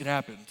abuse. It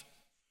happened.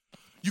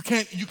 You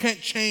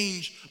can't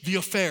change the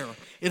affair.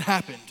 It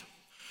happened.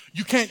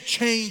 You can't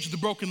change the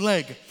broken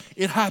leg.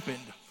 It happened.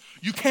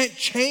 You can't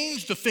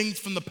change the things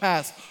from the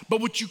past, but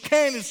what you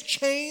can is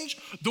change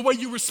the way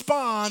you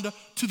respond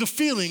to the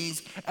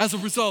feelings as a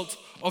result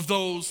of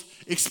those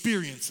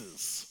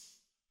experiences.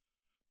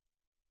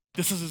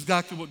 This is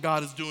exactly what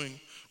God is doing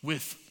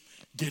with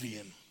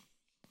Gideon.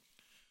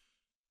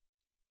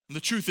 And the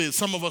truth is,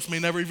 some of us may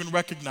never even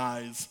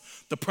recognize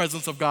the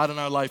presence of God in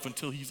our life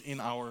until he's in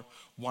our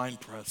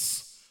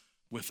winepress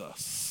with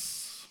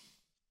us.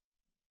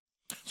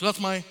 So that's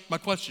my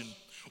question.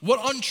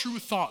 What untrue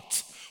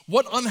thoughts,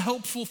 what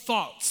unhelpful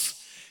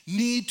thoughts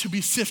need to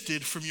be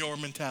sifted from your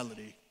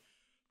mentality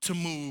to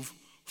move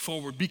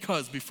forward?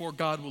 Because before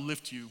God will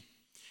lift you,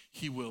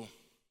 he will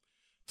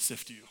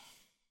sift you.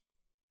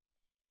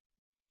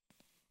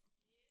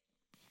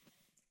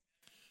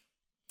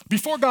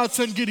 Before God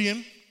sent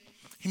Gideon,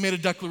 he made a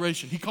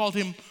declaration. He called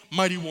him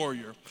mighty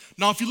warrior.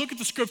 Now, if you look at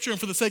the scripture, and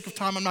for the sake of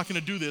time, I'm not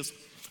going to do this,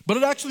 but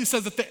it actually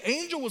says that the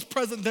angel was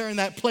present there in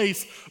that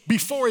place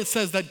before it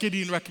says that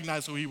Gideon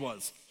recognized who he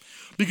was.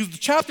 Because the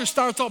chapter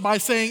starts out by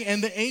saying,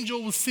 and the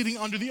angel was sitting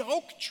under the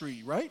oak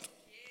tree, right?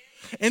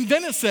 And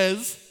then it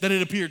says that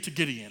it appeared to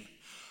Gideon.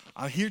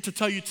 I'm here to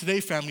tell you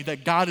today, family,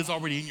 that God is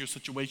already in your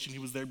situation. He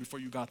was there before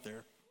you got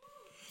there.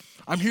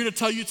 I'm here to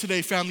tell you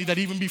today, family, that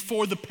even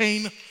before the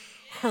pain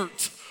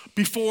hurt,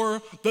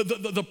 before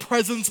the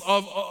presence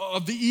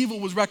of the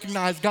evil was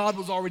recognized, God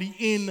was already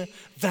in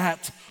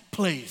that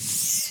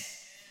place.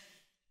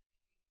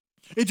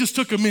 It just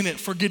took a minute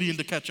for Gideon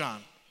to catch on.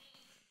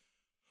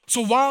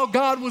 So while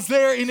God was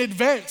there in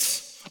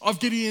advance of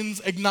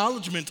Gideon's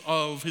acknowledgement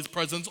of his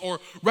presence or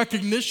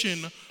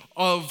recognition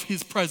of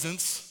his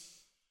presence,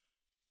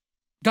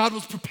 God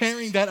was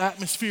preparing that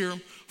atmosphere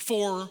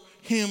for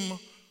him,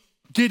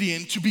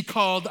 Gideon, to be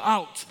called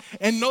out.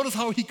 And notice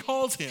how he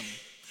calls him.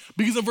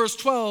 Because in verse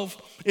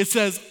 12, it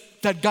says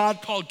that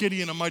God called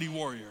Gideon a mighty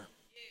warrior.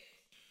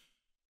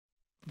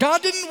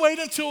 God didn't wait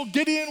until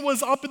Gideon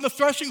was up in the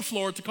threshing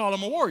floor to call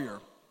him a warrior.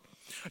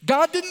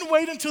 God didn't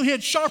wait until he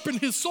had sharpened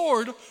his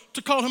sword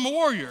to call him a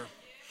warrior.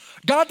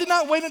 God did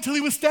not wait until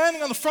he was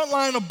standing on the front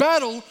line of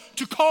battle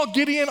to call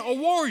Gideon a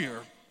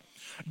warrior.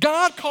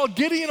 God called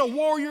Gideon a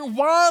warrior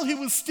while he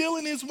was still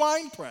in his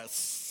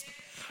winepress.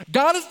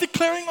 God is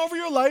declaring over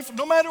your life,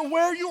 no matter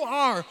where you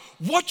are,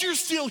 what you're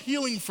still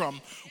healing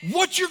from,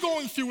 what you're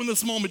going through in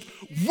this moment,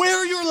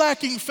 where you're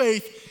lacking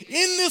faith.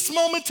 In this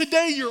moment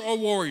today, you're a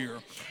warrior.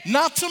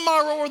 Not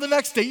tomorrow or the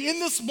next day. In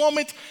this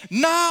moment,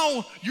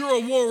 now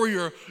you're a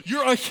warrior.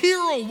 You're a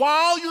hero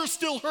while you're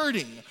still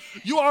hurting.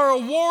 You are a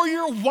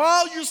warrior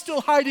while you're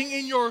still hiding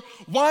in your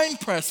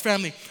winepress,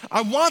 family.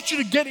 I want you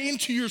to get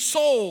into your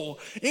soul,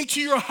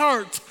 into your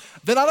heart,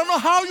 that I don't know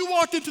how you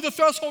walked into the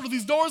threshold of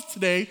these doors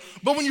today,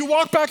 but when you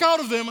walk back out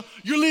of them,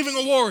 you're leaving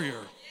a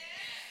warrior.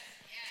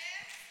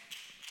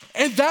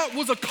 And that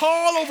was a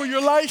call over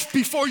your life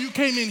before you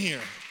came in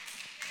here.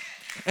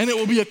 And it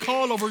will be a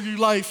call over your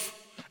life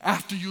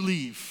after you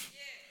leave.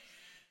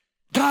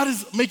 God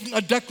is making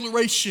a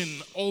declaration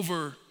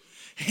over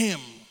him.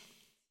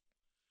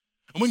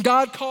 And when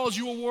God calls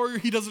you a warrior,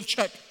 he doesn't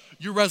check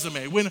your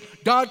resume. When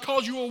God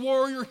calls you a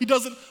warrior, he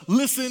doesn't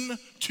listen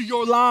to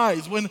your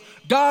lies. When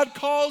God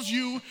calls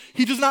you,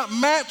 he does not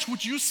match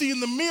what you see in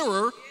the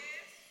mirror.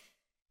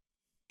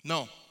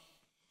 No,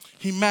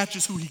 he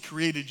matches who he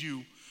created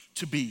you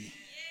to be.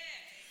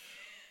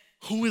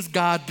 Who is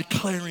God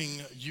declaring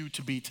you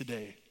to be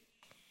today?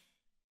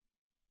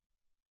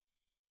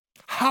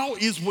 How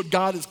is what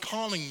God is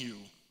calling you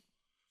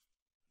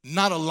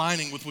not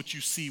aligning with what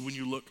you see when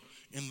you look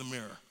in the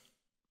mirror?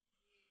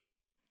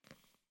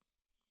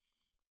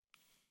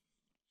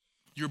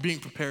 You're being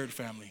prepared,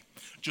 family.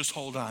 Just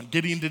hold on.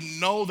 Gideon didn't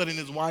know that in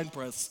his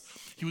winepress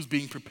he was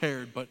being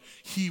prepared, but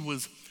he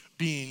was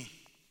being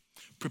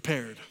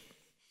prepared.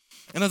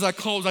 And as I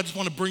close, I just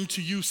want to bring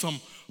to you some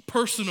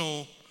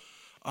personal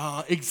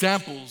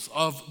examples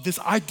of this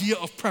idea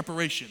of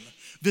preparation,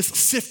 this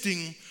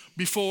sifting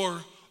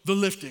before the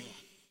lifting.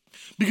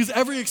 Because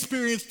every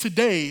experience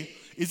today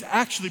is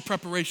actually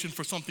preparation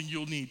for something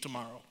you'll need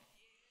tomorrow.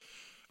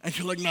 And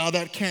you're like, no,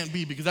 that can't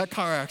be, because that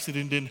car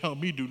accident didn't help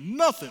me do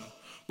nothing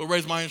but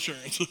raise my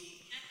insurance.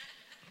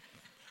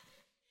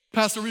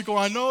 Pastor Rico,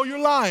 I know you're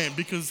lying,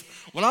 because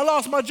when I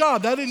lost my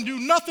job, that didn't do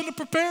nothing to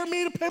prepare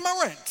me to pay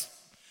my rent.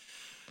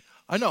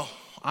 I know.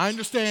 I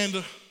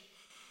understand.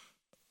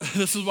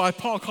 This is why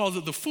Paul calls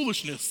it the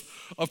foolishness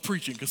of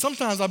preaching, because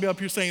sometimes I'll be up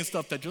here saying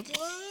stuff that just,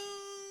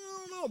 I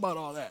don't know about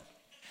all that.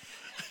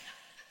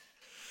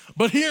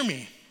 But hear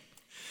me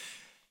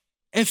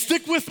and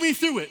stick with me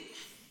through it,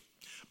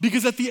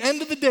 because at the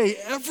end of the day,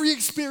 every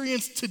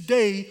experience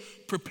today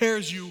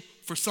prepares you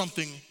for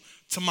something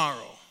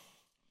tomorrow.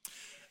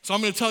 So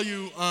I'm going to tell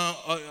you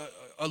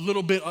a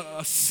little bit,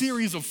 a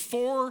series of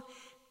 4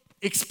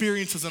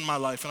 experiences in my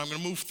life, and I'm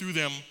going to move through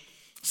them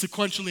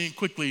sequentially and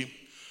quickly.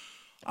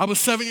 I was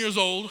 7 years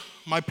old.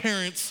 My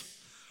parents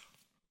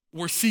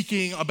were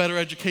seeking a better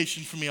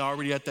education for me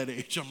already at that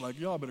age. I'm like,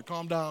 y'all better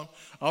calm down.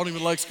 I don't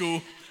even like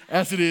school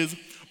as it is.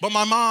 But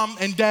my mom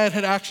and dad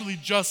had actually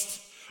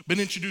just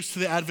been introduced to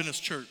the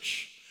Adventist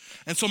church.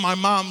 And so my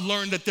mom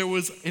learned that there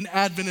was an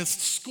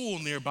Adventist school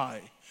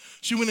nearby.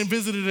 She went and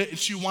visited it, and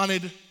she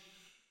wanted me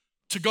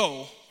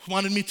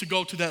to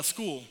go to that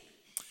school.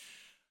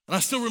 And I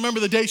still remember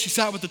the day she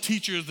sat with the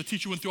teachers. The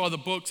teacher went through all the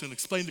books and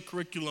explained the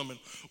curriculum and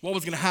what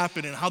was going to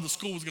happen and how the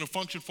school was going to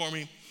function for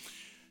me.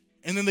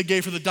 And then they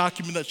gave her the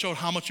document that showed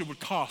how much it would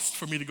cost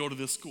for me to go to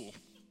this school.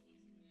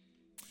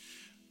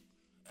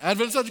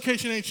 Adventist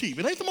education ain't cheap.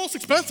 It ain't the most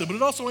expensive, but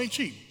it also ain't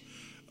cheap.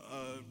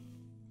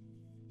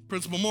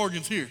 Principal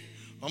Morgan's here.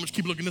 I'm gonna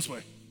keep looking this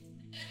way.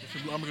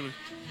 How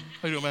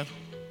you doing, man?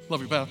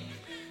 Love you, pal.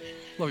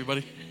 Love you,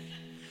 buddy.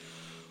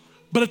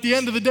 But at the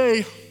end of the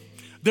day,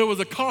 there was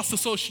a cost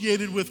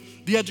associated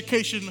with the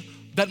education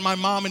that my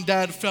mom and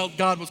dad felt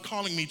God was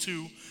calling me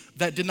to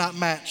that did not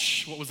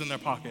match what was in their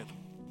pocket.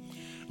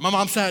 My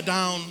mom sat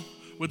down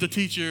with the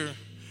teacher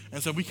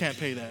and said, we can't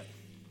pay that.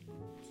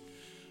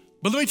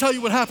 But let me tell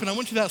you what happened. I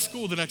went to that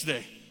school the next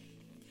day.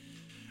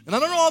 And I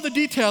don't know all the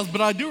details, but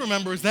I do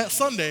remember is that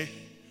Sunday,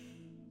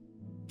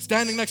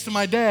 standing next to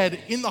my dad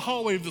in the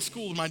hallway of the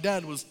school, my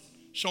dad was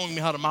showing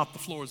me how to mop the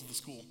floors of the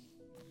school.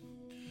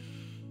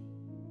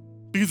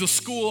 Because the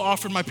school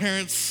offered my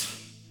parents,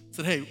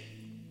 said, hey,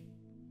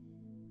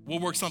 we'll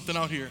work something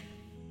out here.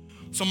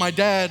 So my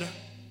dad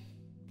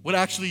would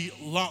actually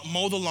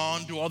mow the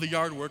lawn, do all the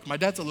yard work. My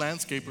dad's a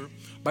landscaper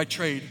by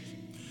trade.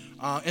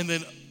 And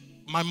then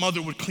my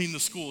mother would clean the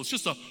school. It's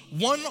just a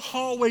one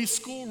hallway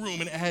schoolroom,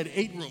 and it had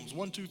 8 rooms,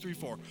 1, 2, 3,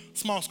 4.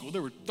 Small school.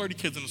 There were 30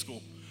 kids in the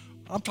school.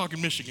 I'm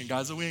talking Michigan,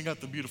 guys, so we ain't got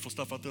the beautiful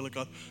stuff out there. Like,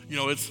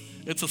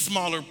 it's a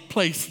smaller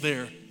place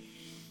there.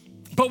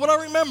 But what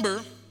I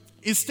remember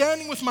is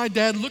standing with my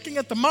dad, looking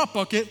at the mop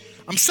bucket.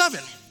 I'm 7.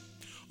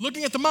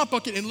 Looking at the mop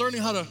bucket and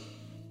learning how to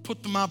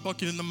put the mop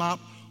bucket in the mop,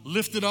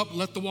 lift it up,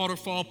 let the water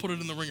fall, put it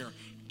in the wringer,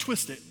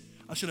 twist it.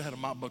 I should have had a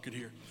mop bucket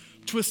here.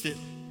 Twist it,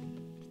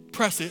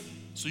 press it,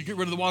 so you get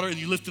rid of the water and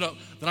you lift it up.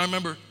 Then I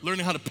remember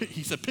learning how to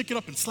he said, pick it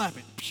up and slap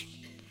it.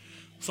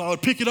 So I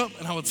would pick it up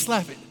and I would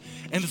slap it.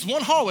 And it's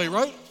one hallway,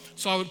 right?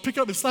 So I would pick it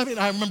up and slap it,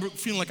 and I remember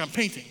feeling like I'm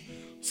painting.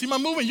 See my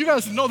movement? You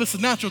guys know this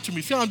is natural to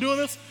me. See how I'm doing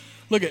this?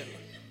 Look at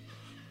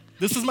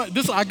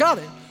I got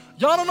it.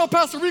 Y'all don't know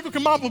Pastor Rico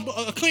can mop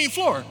a clean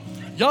floor.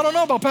 Y'all don't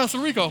know about Pastor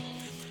Rico.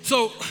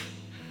 So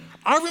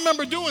I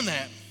remember doing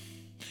that.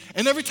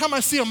 And every time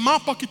I see a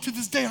mop bucket to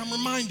this day, I'm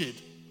reminded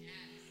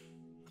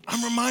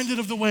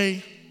of the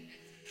way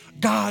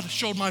God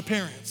showed my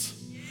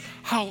parents.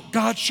 How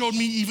God showed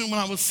me even when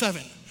I was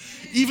 7.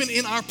 Even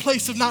in our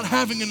place of not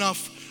having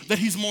enough, that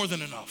he's more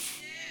than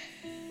enough.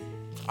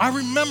 I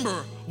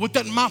remember what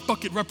that mop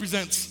bucket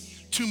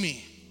represents to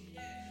me.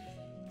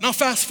 Now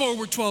fast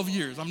forward 12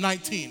 years, I'm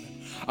 19.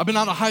 I've been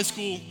out of high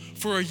school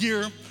for a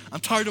year.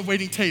 I'm tired of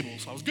waiting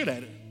tables. I was good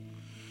at it.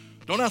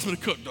 Don't ask me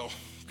to cook though,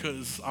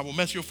 because I will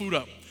mess your food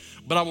up,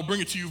 but I will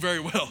bring it to you very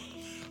well.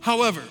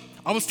 However,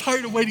 I was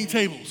tired of waiting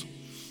tables.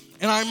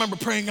 And I remember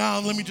praying,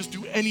 God, let me just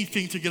do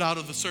anything to get out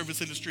of the service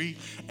industry,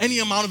 any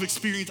amount of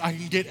experience I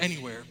can get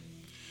anywhere.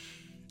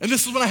 And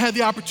this is when I had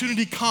the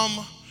opportunity come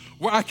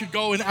where I could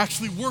go and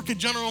actually work at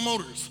General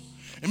Motors.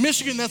 In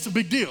Michigan, that's a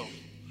big deal.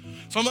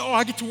 So I'm like,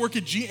 I get to work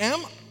at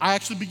GM. I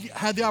actually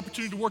had the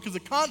opportunity to work as a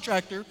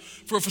contractor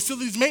for a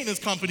facilities maintenance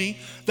company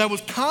that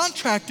was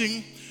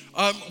contracting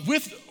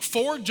with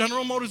Ford,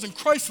 General Motors, and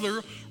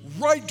Chrysler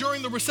right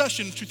during the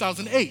recession in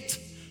 2008,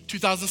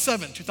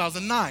 2007,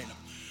 2009.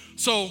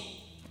 So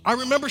I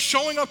remember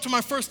showing up to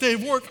my first day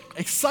of work,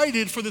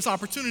 excited for this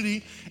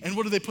opportunity, and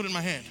what did they put in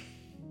my hand?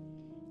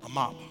 A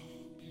mop.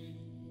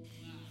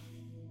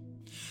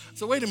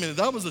 So wait a minute,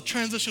 that was a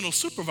transitional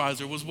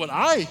supervisor was what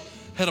I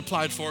had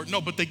applied for.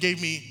 No, but they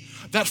gave me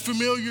that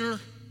familiar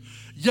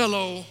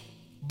yellow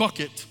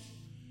bucket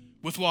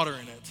with water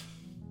in it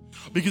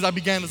because I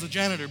began as a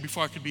janitor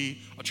before I could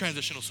be a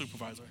transitional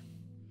supervisor.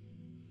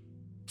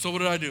 So what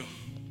did I do?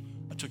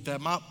 I took that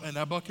mop and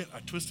that bucket, I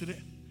twisted it,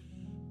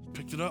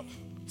 picked it up,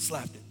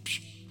 slapped it.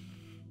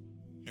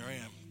 Here I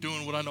am,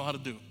 doing what I know how to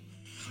do.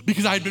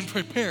 Because I had been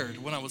prepared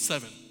when I was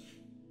 7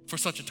 for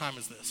such a time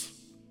as this.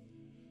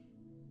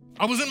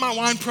 I was in my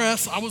wine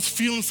press. I was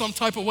feeling some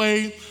type of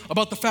way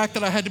about the fact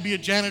that I had to be a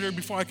janitor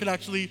before I could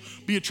actually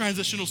be a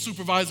transitional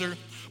supervisor.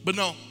 But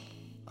no,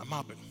 I'm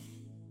mopping.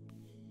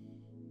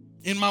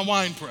 In my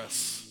wine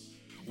press,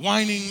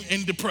 whining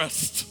and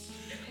depressed.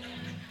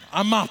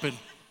 I'm mopping.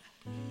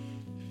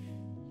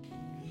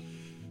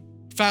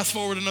 Fast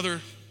forward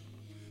another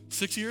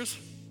 6 years.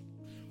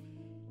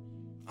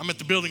 I'm at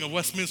the building of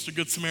Westminster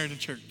Good Samaritan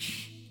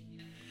Church.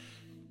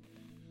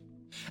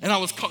 And I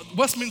was called,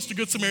 Westminster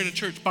Good Samaritan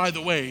Church, by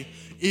the way,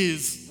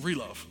 is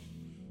Relove.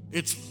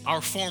 It's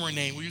our former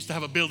name. We used to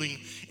have a building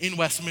in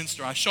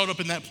Westminster. I showed up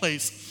in that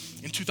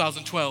place in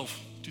 2012,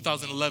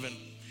 2011.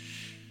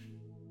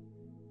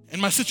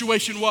 And my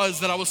situation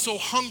was that I was so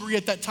hungry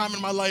at that time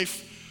in my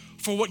life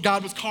for what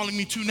God was calling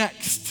me to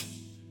next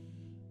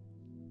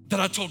that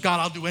I told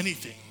God, I'll do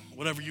anything,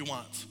 whatever you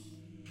want.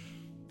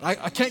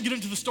 I can't get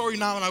into the story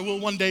now, and I will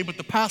one day, but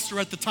the pastor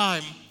at the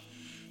time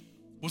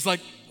was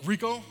like,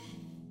 Rico,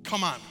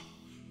 come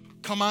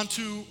on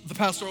to the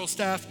pastoral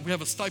staff. We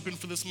have a stipend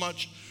for this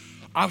much.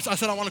 I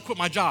said, I want to quit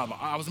my job.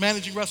 I was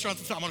managing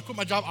restaurants. I said, I want to quit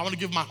my job. I want to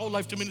give my whole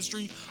life to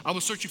ministry. I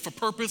was searching for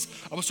purpose.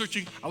 I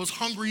was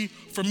hungry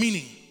for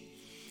meaning.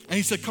 And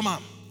he said, come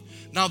on.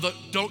 Now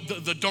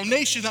the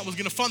donation that was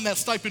going to fund that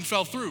stipend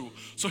fell through.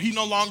 So he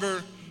no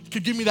longer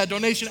could give me that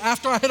donation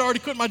after I had already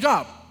quit my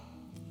job.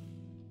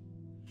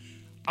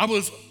 I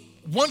was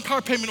one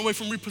car payment away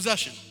from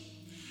repossession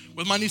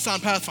with my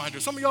Nissan Pathfinder.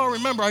 Some of y'all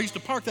remember I used to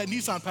park that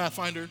Nissan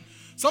Pathfinder.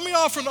 Some of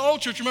y'all from the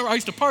old church remember I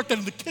used to park that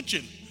in the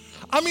kitchen.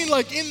 I mean,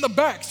 like in the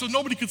back so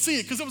nobody could see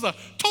it because it was a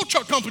tow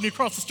truck company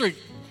across the street.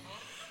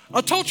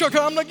 A tow truck,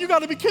 I'm like, you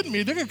gotta be kidding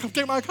me. They're gonna come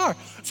take my car.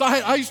 So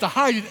I used to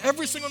hide it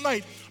every single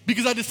night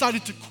because I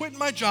decided to quit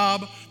my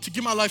job to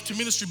give my life to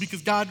ministry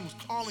because God was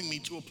calling me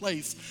to a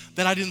place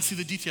that I didn't see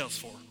the details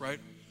for, right?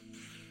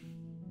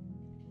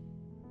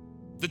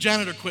 The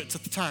janitor quits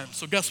at the time,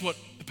 so guess what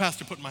the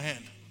pastor put in my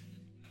hand?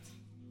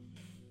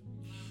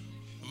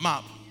 A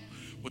mop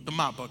with the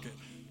mop bucket.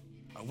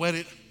 I wet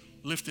it,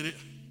 lifted it,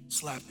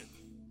 slapped it,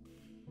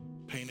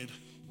 painted.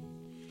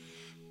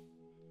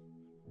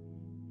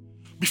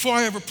 Before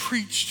I ever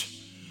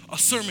preached a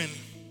sermon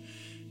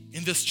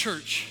in this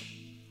church,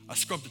 I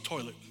scrubbed the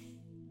toilet.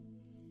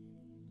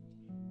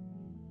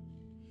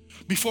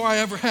 Before I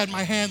ever had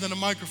my hand on a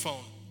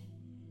microphone,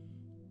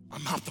 I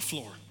mopped the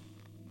floor.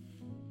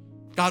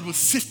 God was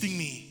sifting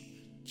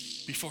me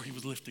before he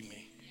was lifting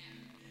me.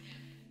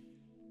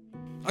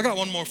 I got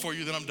one more for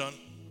you, then I'm done.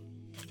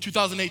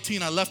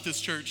 2018, I left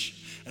this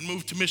church and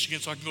moved to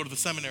Michigan so I could go to the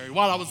seminary.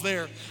 While I was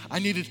there, I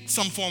needed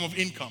some form of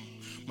income.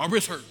 My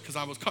wrist hurt because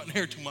I was cutting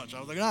hair too much. I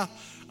was like,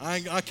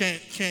 I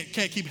can't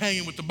keep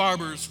hanging with the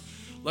barbers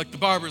like the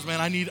barbers,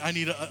 man. I need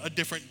a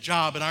different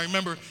job. And I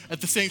remember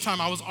at the same time,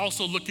 I was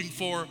also looking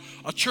for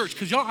a church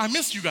because y'all, I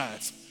miss you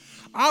guys.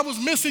 I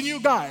was missing you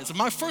guys. In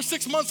my first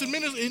 6 months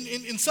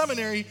in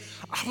seminary,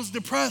 I was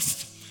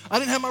depressed. I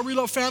didn't have my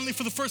real family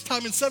for the first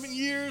time in 7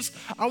 years.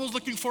 I was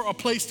looking for a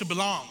place to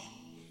belong.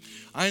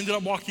 I ended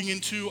up walking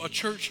into a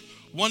church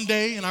one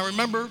day, and I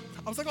remember,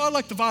 I was like, oh, I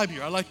like the vibe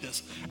here. I like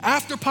this.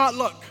 After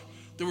potluck,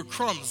 there were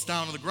crumbs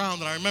down on the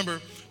ground, and I remember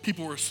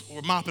people were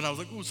mopping. I was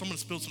like, ooh, someone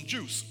spilled some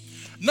juice.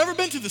 Never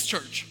been to this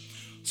church.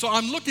 So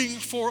I'm looking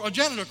for a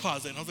janitor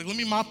closet, and I was like, let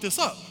me mop this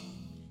up.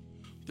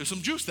 There's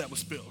some juice that was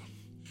spilled.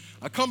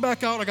 I come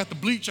back out, I got the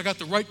bleach, I got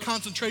the right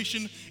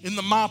concentration in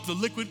the mop, the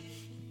liquid,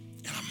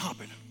 and I'm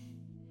mopping.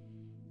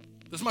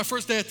 This is my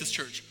first day at this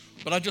church,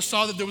 but I just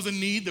saw that there was a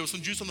need, there was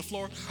some juice on the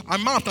floor. I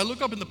mopped, I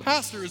look up and the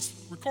pastor is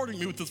recording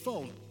me with his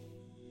phone.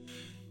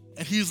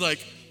 And he's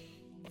like,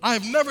 I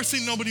have never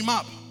seen nobody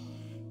mop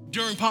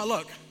during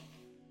potluck.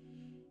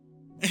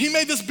 And he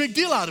made this big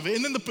deal out of it.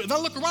 And then I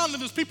look around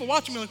and there's people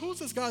watching me like, who's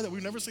this guy that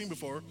we've never seen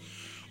before?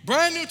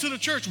 Brand new to the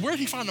church, where'd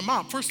he find a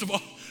mop, first of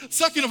all?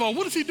 Second of all,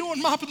 what is he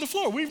doing mopping the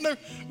floor? We've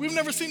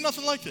never seen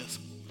nothing like this.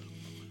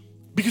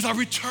 Because I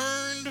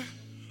returned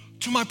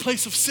to my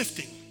place of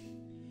sifting.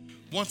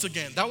 Once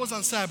again, that was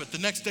on Sabbath. The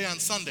next day on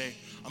Sunday,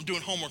 I'm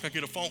doing homework. I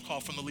get a phone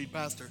call from the lead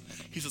pastor.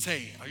 He says,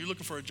 hey, are you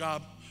looking for a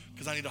job?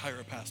 Because I need to hire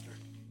a pastor.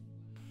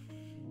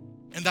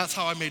 And that's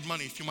how I made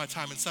money through my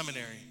time in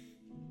seminary.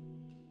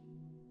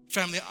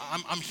 Family,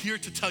 I'm here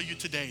to tell you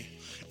today,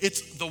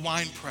 it's the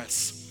wine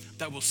press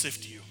that will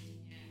sift you.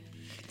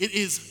 It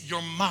is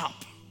your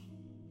mop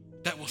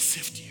that will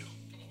sift you.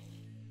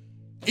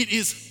 It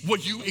is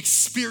what you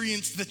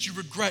experienced that you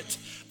regret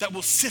that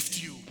will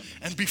sift you.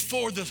 And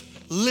before the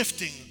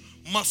lifting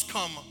must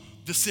come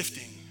the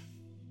sifting.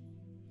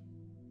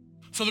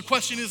 So the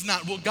question is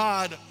not, will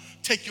God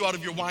take you out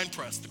of your wine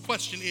press? The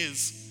question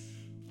is,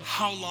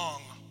 how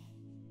long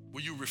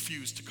will you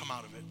refuse to come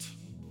out of it?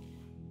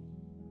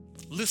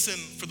 Listen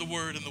for the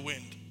word in the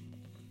wind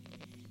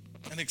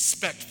and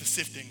expect the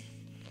sifting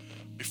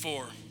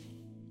before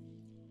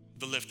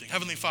the lifting.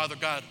 Heavenly Father,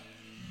 God,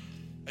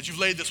 as you've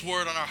laid this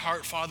word on our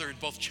heart, Father, it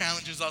both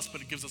challenges us,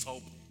 but it gives us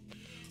hope.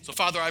 So,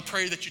 Father, I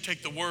pray that you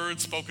take the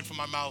words spoken from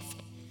my mouth,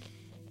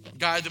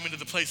 guide them into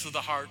the place of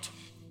the heart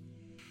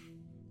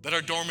that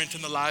are dormant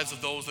in the lives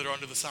of those that are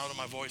under the sound of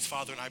my voice,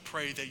 Father, and I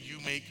pray that you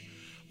make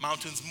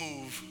mountains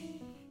move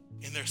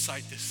in their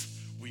sight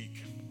this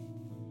week.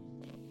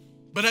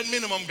 But at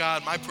minimum,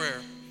 God, my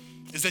prayer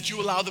is that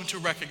you allow them to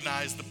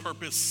recognize the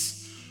purpose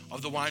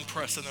of the wine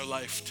press in their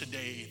life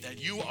today,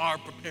 that you are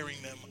preparing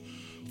them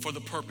for the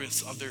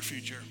purpose of their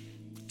future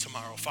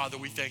tomorrow. Father,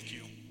 we thank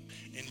you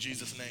in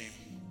Jesus' name.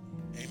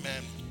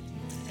 Amen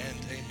and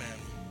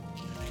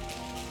amen.